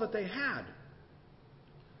was all that they had.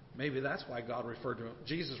 Maybe that's why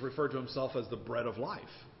Jesus referred to himself as the bread of life.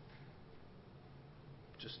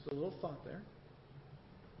 Just a little thought there.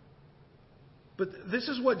 But this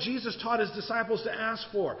is what Jesus taught his disciples to ask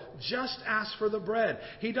for. Just ask for the bread.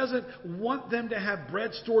 He doesn't want them to have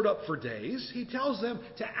bread stored up for days. He tells them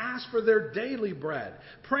to ask for their daily bread.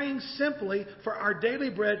 Praying simply for our daily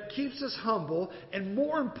bread keeps us humble, and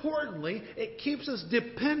more importantly, it keeps us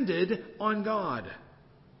dependent on God.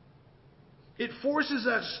 It forces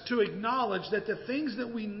us to acknowledge that the things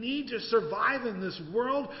that we need to survive in this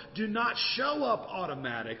world do not show up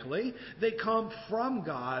automatically. They come from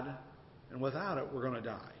God, and without it, we're going to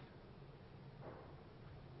die.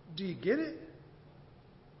 Do you get it?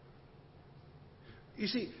 You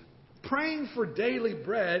see, praying for daily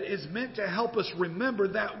bread is meant to help us remember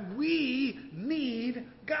that we need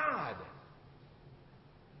God.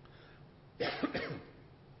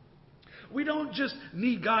 We don't just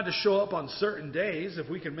need God to show up on certain days as if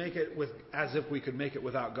we could make it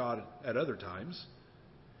without God at other times.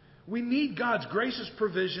 We need God's gracious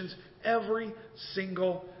provisions every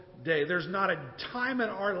single day. There's not a time in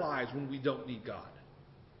our lives when we don't need God.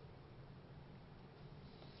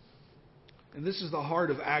 And this is the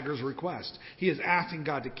heart of Agur's request. He is asking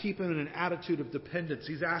God to keep him in an attitude of dependence.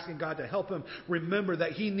 He's asking God to help him remember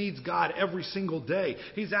that he needs God every single day.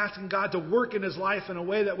 He's asking God to work in his life in a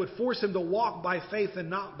way that would force him to walk by faith and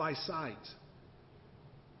not by sight.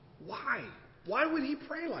 Why? Why would he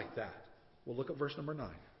pray like that? Well, look at verse number 9.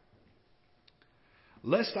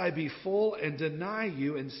 Lest I be full and deny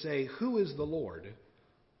you and say, who is the Lord?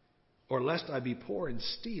 Or lest I be poor and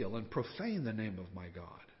steal and profane the name of my God.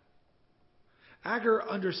 Agur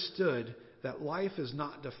understood that life is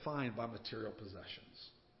not defined by material possessions.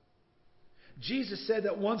 Jesus said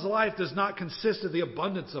that one's life does not consist of the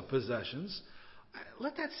abundance of possessions.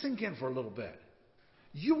 Let that sink in for a little bit.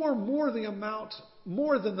 You are more than the amount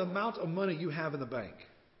of money you have in the bank.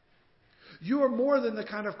 You are more than the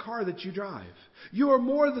kind of car that you drive. You are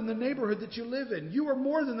more than the neighborhood that you live in. You are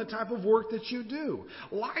more than the type of work that you do.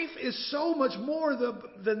 Life is so much more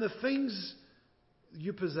than the things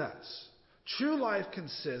you possess. True life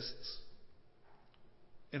consists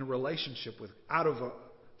of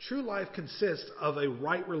a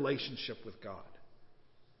right relationship with God.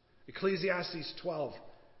 Ecclesiastes 12,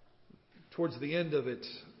 towards the end of it,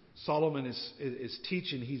 Solomon is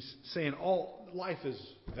teaching. He's saying all life is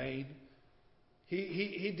vain.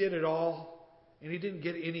 He did it all, and he didn't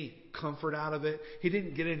get any comfort out of it. He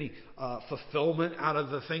didn't get any fulfillment out of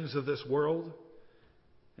the things of this world.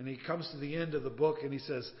 And he comes to the end of the book and he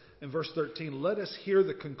says, in verse 13, let us hear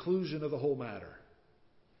the conclusion of the whole matter.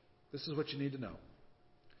 This is what you need to know.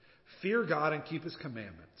 Fear God and keep his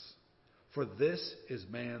commandments, for this is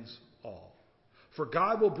man's all. For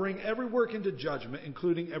God will bring every work into judgment,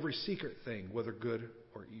 including every secret thing, whether good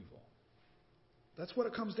or evil. That's what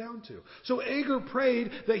it comes down to. So Agur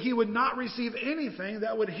prayed that he would not receive anything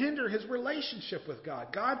that would hinder his relationship with God.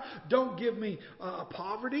 God, don't give me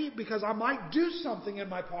poverty, because I might do something in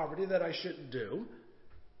my poverty that I shouldn't do.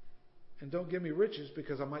 And don't give me riches,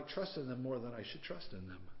 because I might trust in them more than I should trust in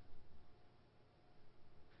them.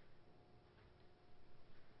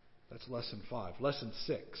 That's lesson 5. Lesson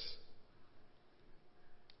 6.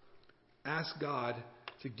 Ask God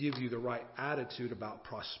to give you the right attitude about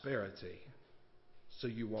prosperity, so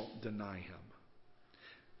you won't deny him.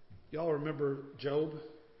 Y'all remember Job?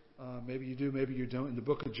 Maybe you do, maybe you don't. In the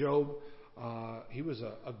book of Job, he was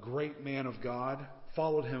a great man of God,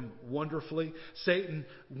 followed him wonderfully. Satan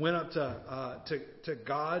went up to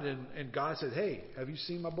God, and God said, "Hey, have you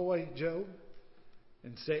seen my boy Job?"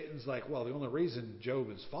 And Satan's like, "Well, the only reason Job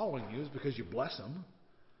is following you is because you bless him.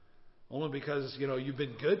 Only because, you've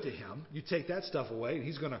been good to him. You take that stuff away, and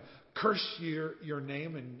he's going to curse your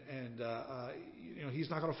name, and he's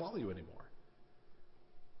not going to follow you anymore."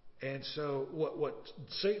 And so what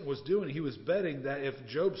Satan was doing, he was betting that if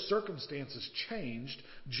Job's circumstances changed,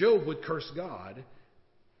 Job would curse God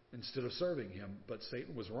instead of serving him. But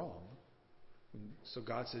Satan was wrong. So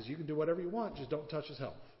God says, "You can do whatever you want, just don't touch his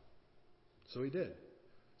health." So he did.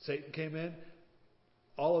 Satan came in,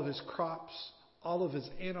 all of his crops, all of his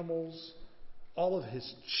animals, all of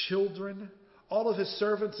his children, all of his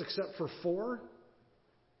servants except for 4,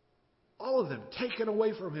 all of them taken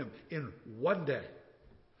away from him in one day.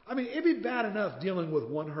 I mean, it'd be bad enough dealing with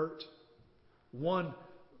one hurt, one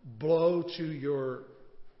blow to your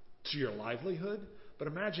livelihood, but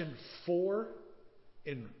imagine 4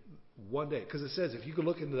 in one day. Because it says, if you could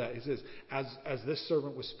look into that, it says, as this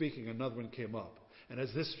servant was speaking, another one came up. And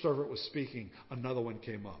as this servant was speaking, another one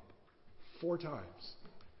came up. 4 times.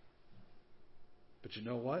 But you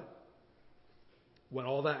know what? When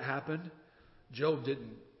all that happened, Job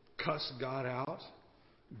didn't cuss God out.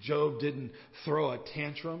 Job didn't throw a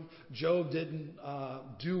tantrum. Job didn't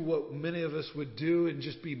do what many of us would do and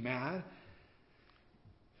just be mad.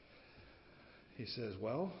 He says,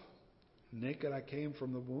 "Well, naked I came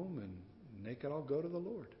from the womb, and naked I'll go to the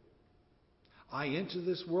Lord. I enter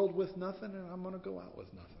this world with nothing, and I'm going to go out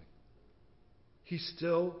with nothing." He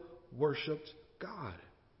still worshiped God.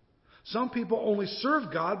 Some people only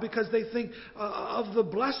serve God because they think of the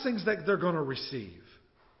blessings that they're going to receive.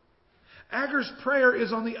 Agur's prayer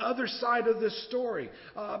is on the other side of this story.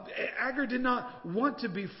 Agur did not want to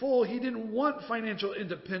be full. He didn't want financial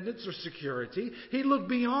independence or security. He looked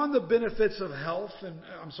beyond the benefits of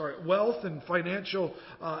wealth and financial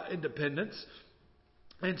independence.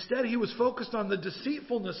 Instead, he was focused on the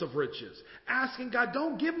deceitfulness of riches, asking God,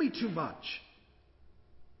 "Don't give me too much.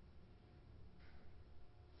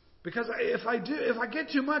 Because if I get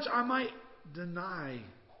too much, I might deny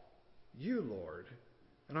you, Lord."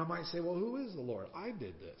 And I might say, "Well, who is the Lord? I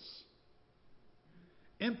did this."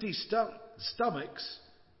 Empty stomachs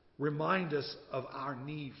remind us of our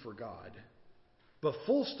need for God. But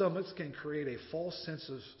full stomachs can create a false sense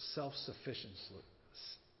of self-sufficiency.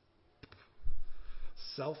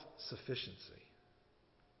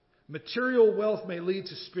 Material wealth may lead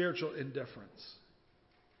to spiritual indifference.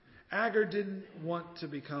 Agur didn't want to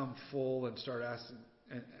become full and start asking,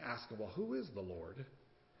 "Well, who is the Lord?"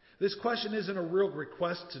 This question isn't a real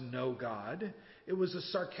request to know God. It was a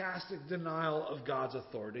sarcastic denial of God's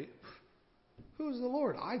authority. "Who's the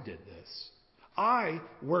Lord? I did this. I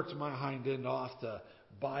worked my hind end off to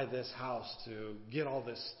buy this house, to get all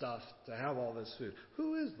this stuff, to have all this food.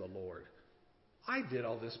 Who is the Lord? I did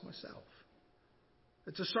all this myself."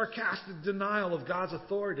 It's a sarcastic denial of God's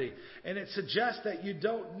authority, and it suggests that you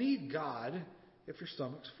don't need God if your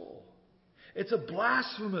stomach's full. It's a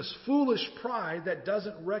blasphemous, foolish pride that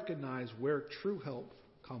doesn't recognize where true help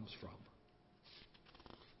comes from.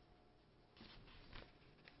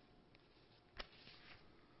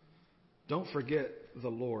 Don't forget the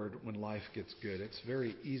Lord when life gets good. It's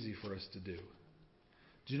very easy for us to do.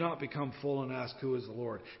 Do not become full and ask, "Who is the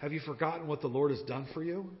Lord?" Have you forgotten what the Lord has done for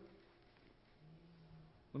you?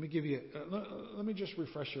 Let me just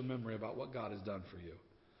refresh your memory about what God has done for you.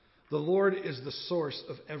 The Lord is the source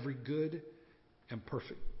of every good and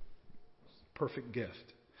perfect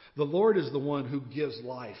gift. The Lord is the one who gives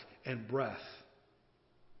life and breath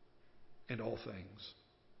and all things.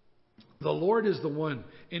 The Lord is the one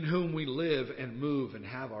in whom we live and move and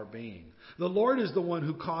have our being. The Lord is the one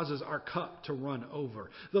who causes our cup to run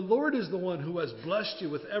over. The Lord is the one who has blessed you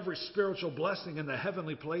with every spiritual blessing in the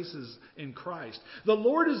heavenly places in Christ. The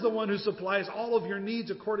Lord is the one who supplies all of your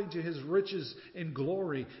needs according to His riches in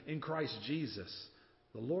glory in Christ Jesus.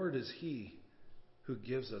 The Lord is He who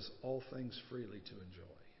gives us all things freely to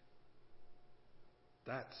enjoy.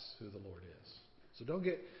 That's who the Lord is. So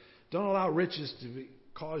don't allow riches to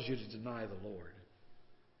cause you to deny the Lord.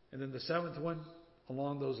 And then the 7th one,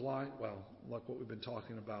 along those lines, like what we've been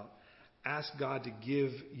talking about, ask God to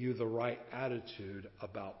give you the right attitude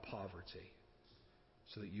about poverty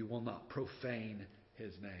so that you will not profane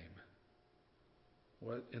His name.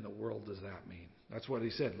 What in the world does that mean? That's what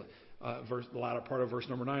He said. the latter part of verse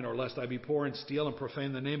number 9, or lest I be poor and steal and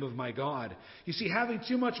profane the name of my God. You see, having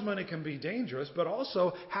too much money can be dangerous, but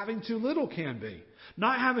also having too little can be.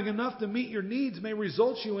 Not having enough to meet your needs may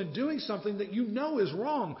result you in doing something that you know is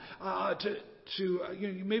wrong.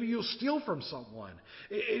 Maybe you'll steal from someone.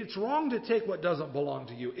 It's wrong to take what doesn't belong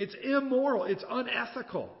to you. It's immoral. It's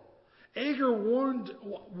unethical. Agur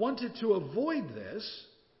wanted to avoid this,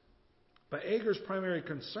 but Agur's primary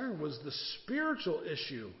concern was the spiritual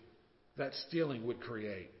issue that stealing would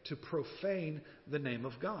create, to profane the name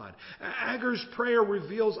of God. Agur's prayer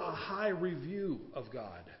reveals a high view of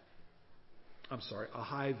God. A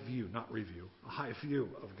high view, not review, a high view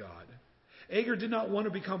of God. Agur did not want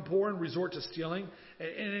to become poor and resort to stealing,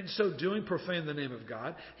 and in so doing profane the name of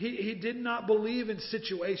God. He did not believe in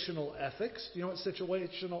situational ethics. Do you know what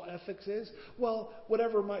situational ethics is? Well,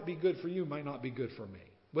 whatever might be good for you might not be good for me.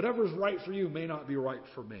 Whatever is right for you may not be right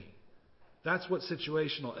for me. That's what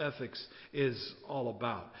situational ethics is all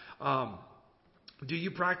about. Do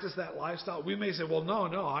you practice that lifestyle? We may say, well,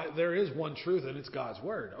 no, there is one truth and it's God's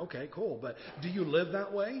Word. Okay, cool. But do you live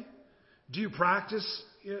that way? Do you practice,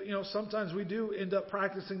 sometimes we do end up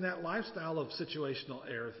practicing that lifestyle of situational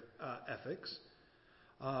ethics.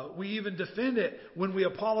 We even defend it when we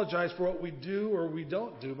apologize for what we do or we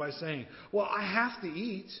don't do by saying, well, I have to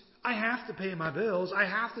eat. I have to pay my bills. I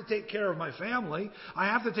have to take care of my family. I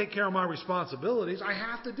have to take care of my responsibilities. I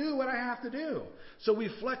have to do what I have to do. So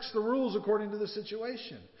we flex the rules according to the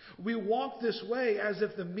situation. We walk this way as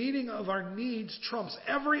if the meeting of our needs trumps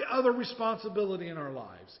every other responsibility in our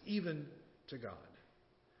lives, even to God.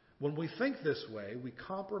 When we think this way, we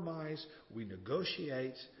compromise, we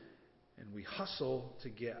negotiate, and we hustle to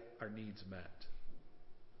get our needs met.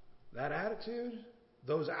 That attitude,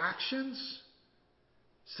 those actions,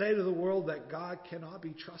 say to the world that God cannot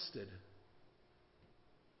be trusted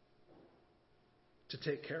to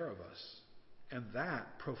take care of us. And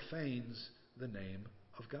that profanes the name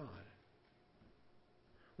of God.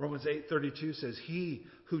 Romans 8:32 says, He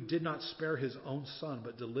who did not spare His own Son,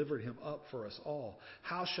 but delivered Him up for us all,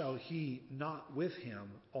 how shall He not with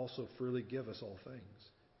Him also freely give us all things?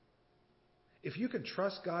 If you can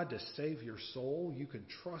trust God to save your soul, you can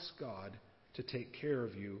trust God to take care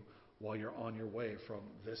of you while you're on your way from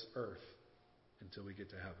this earth until we get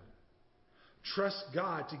to heaven. Trust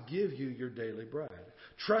God to give you your daily bread.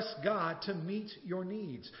 Trust God to meet your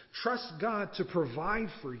needs. Trust God to provide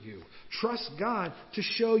for you. Trust God to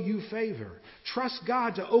show you favor. Trust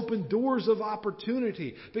God to open doors of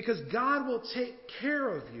opportunity, because God will take care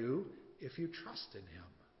of you if you trust in Him.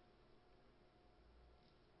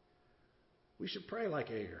 We should pray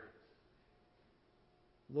like Agur.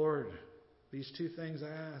 Lord, these two things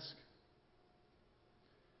I ask.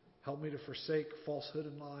 Help me to forsake falsehood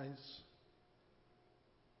and lies.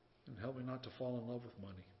 And help me not to fall in love with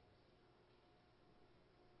money.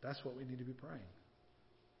 That's what we need to be praying.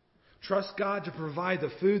 Trust God to provide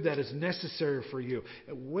the food that is necessary for you.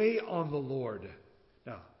 And wait on the Lord.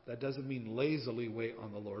 Now, that doesn't mean lazily wait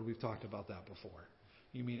on the Lord. We've talked about that before.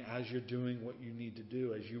 You mean as you're doing what you need to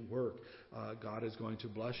do, as you work, God is going to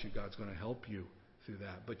bless you. God's going to help you through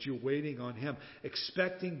that. But you're waiting on Him,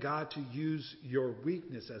 expecting God to use your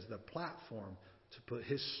weakness as the platform to put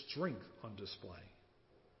His strength on display.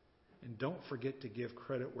 And don't forget to give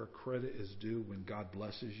credit where credit is due. When God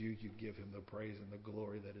blesses you, you give Him the praise and the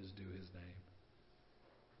glory that is due His name.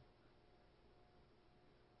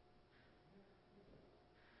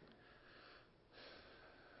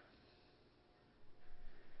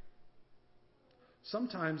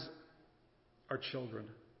 Sometimes our children,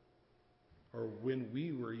 or when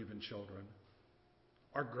we were even children,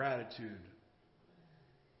 our gratitude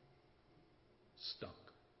stunk.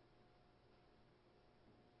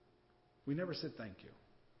 We never said thank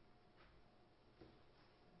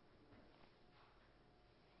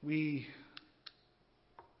you.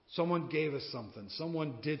 Someone gave us something.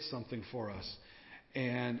 Someone did something for us.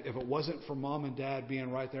 And if it wasn't for Mom and Dad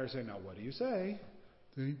being right there saying, now what do you say?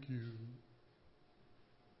 Thank you.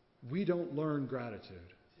 We don't learn gratitude.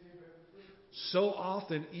 So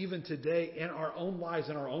often, even today, in our own lives,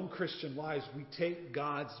 in our own Christian lives, we take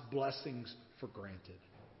God's blessings for granted.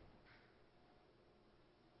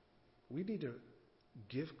 We need to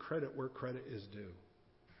give credit where credit is due.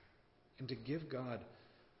 And to give God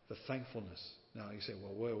the thankfulness. Now you say,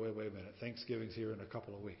 well, wait a minute. Thanksgiving's here in a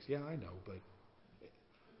couple of weeks. Yeah, I know, but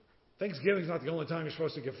Thanksgiving's not the only time you're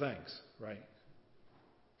supposed to give thanks, right?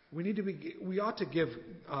 We ought to give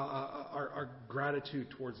our gratitude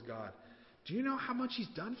towards God. Do you know how much He's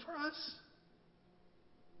done for us?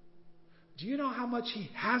 Do you know how much He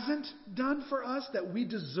hasn't done for us that we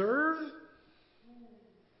deserve?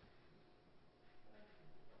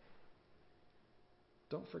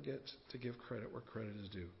 Don't forget to give credit where credit is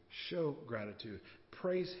due. Show gratitude.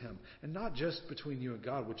 Praise Him. And not just between you and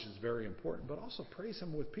God, which is very important, but also praise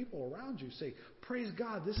Him with people around you. Say, praise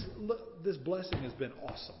God, this blessing has been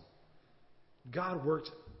awesome. God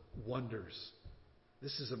worked wonders.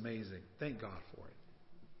 This is amazing. Thank God for it.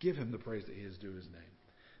 Give Him the praise that He is due His name.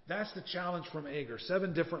 That's the challenge from Agur.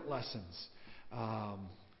 7 different lessons.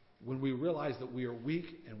 When we realize that we are weak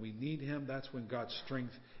and we need Him, that's when God's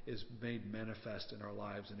strength is made manifest in our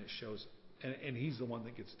lives, and it shows, and He's the one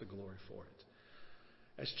that gets the glory for it.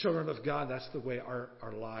 As children of God, that's the way our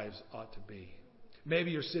lives ought to be.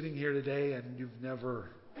 Maybe you're sitting here today and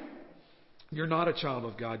you're not a child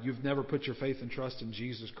of God. You've never put your faith and trust in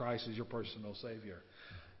Jesus Christ as your personal Savior.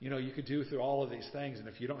 You know, you could do through all of these things, and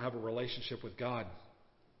if you don't have a relationship with God,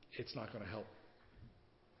 it's not going to help.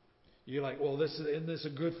 You're like, well, isn't this a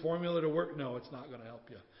good formula to work? No, it's not going to help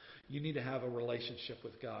you. You need to have a relationship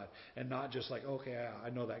with God, and not just like, okay, I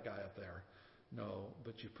know that guy up there. No,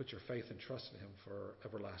 but you put your faith and trust in Him for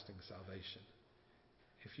everlasting salvation.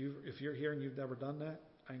 If you're here and you've never done that,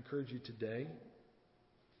 I encourage you today,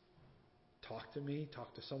 talk to me,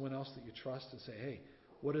 talk to someone else that you trust, and say, hey,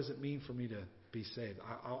 what does it mean for me to be saved?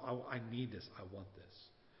 I need this. I want this.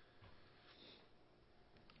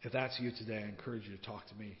 If that's you today, I encourage you to talk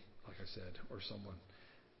to me, like I said, or someone.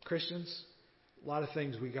 Christians, a lot of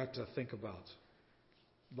things we got to think about.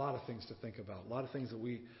 A lot of things to think about. A lot of things that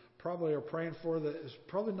we probably are praying for that is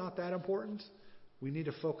probably not that important. We need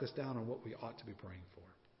to focus down on what we ought to be praying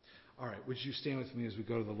for. All right, would you stand with me as we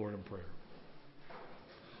go to the Lord in prayer?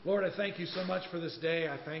 Lord, I thank You so much for this day.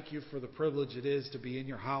 I thank You for the privilege it is to be in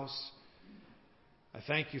Your house. I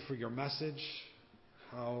thank You for Your message,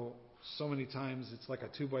 how so many times it's like a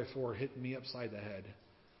 2x4 hitting me upside the head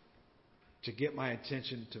to get my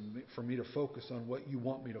attention, for me to focus on what You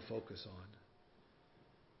want me to focus on.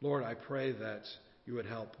 Lord, I pray that You would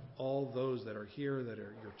help all those that are here, that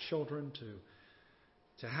are Your children,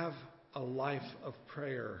 to have a life of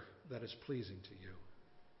prayer that is pleasing to You.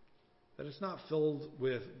 That it's not filled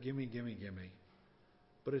with gimme, gimme, gimme,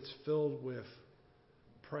 but it's filled with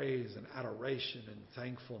praise and adoration and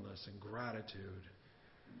thankfulness and gratitude.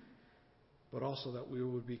 But also that we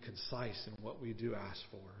would be concise in what we do ask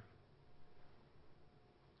for.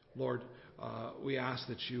 Lord, we ask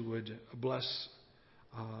that You would bless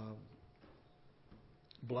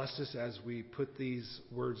us as we put these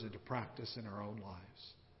words into practice in our own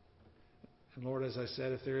lives. And Lord, as I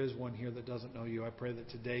said, if there is one here that doesn't know You, I pray that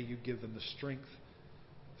today You give them the strength,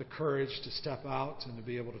 the courage to step out and to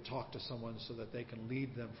be able to talk to someone so that they can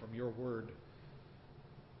lead them from Your word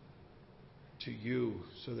to You,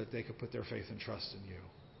 so that they can put their faith and trust in You.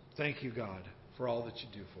 Thank You, God, for all that You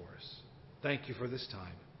do for us. Thank You for this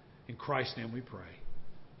time. In Christ's name we pray.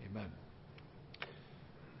 Amen.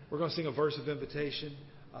 We're going to sing a verse of invitation.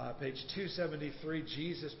 Page 273,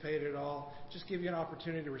 Jesus paid it all. Just give you an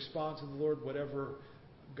opportunity to respond to the Lord, whatever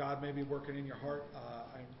God may be working in your heart.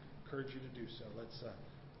 I encourage you to do so. Let's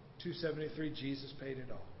 273, Jesus paid it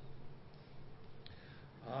all.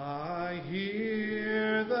 I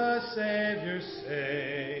hear the Savior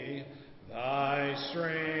say, Thy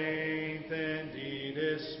strength indeed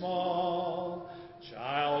is small.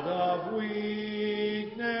 Child of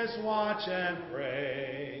weakness, watch and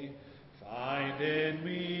pray. Find in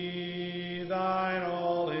Me Thine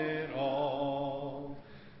all in all.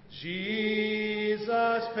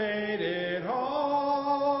 Jesus paid it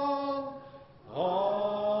all.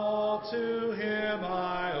 All to Him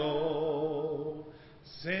I owe.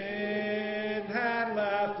 Sin had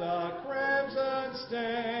left a crimson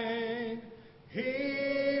stain.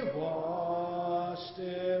 He washed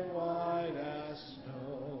it white as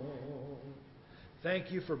snow.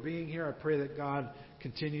 Thank you for being here. I pray that God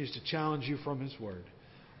continues to challenge you from His Word.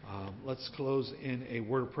 Let's close in a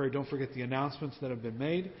word of prayer. Don't forget the announcements that have been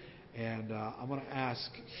made. And I'm going to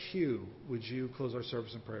ask Hugh, would you close our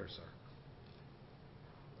service in prayer, sir?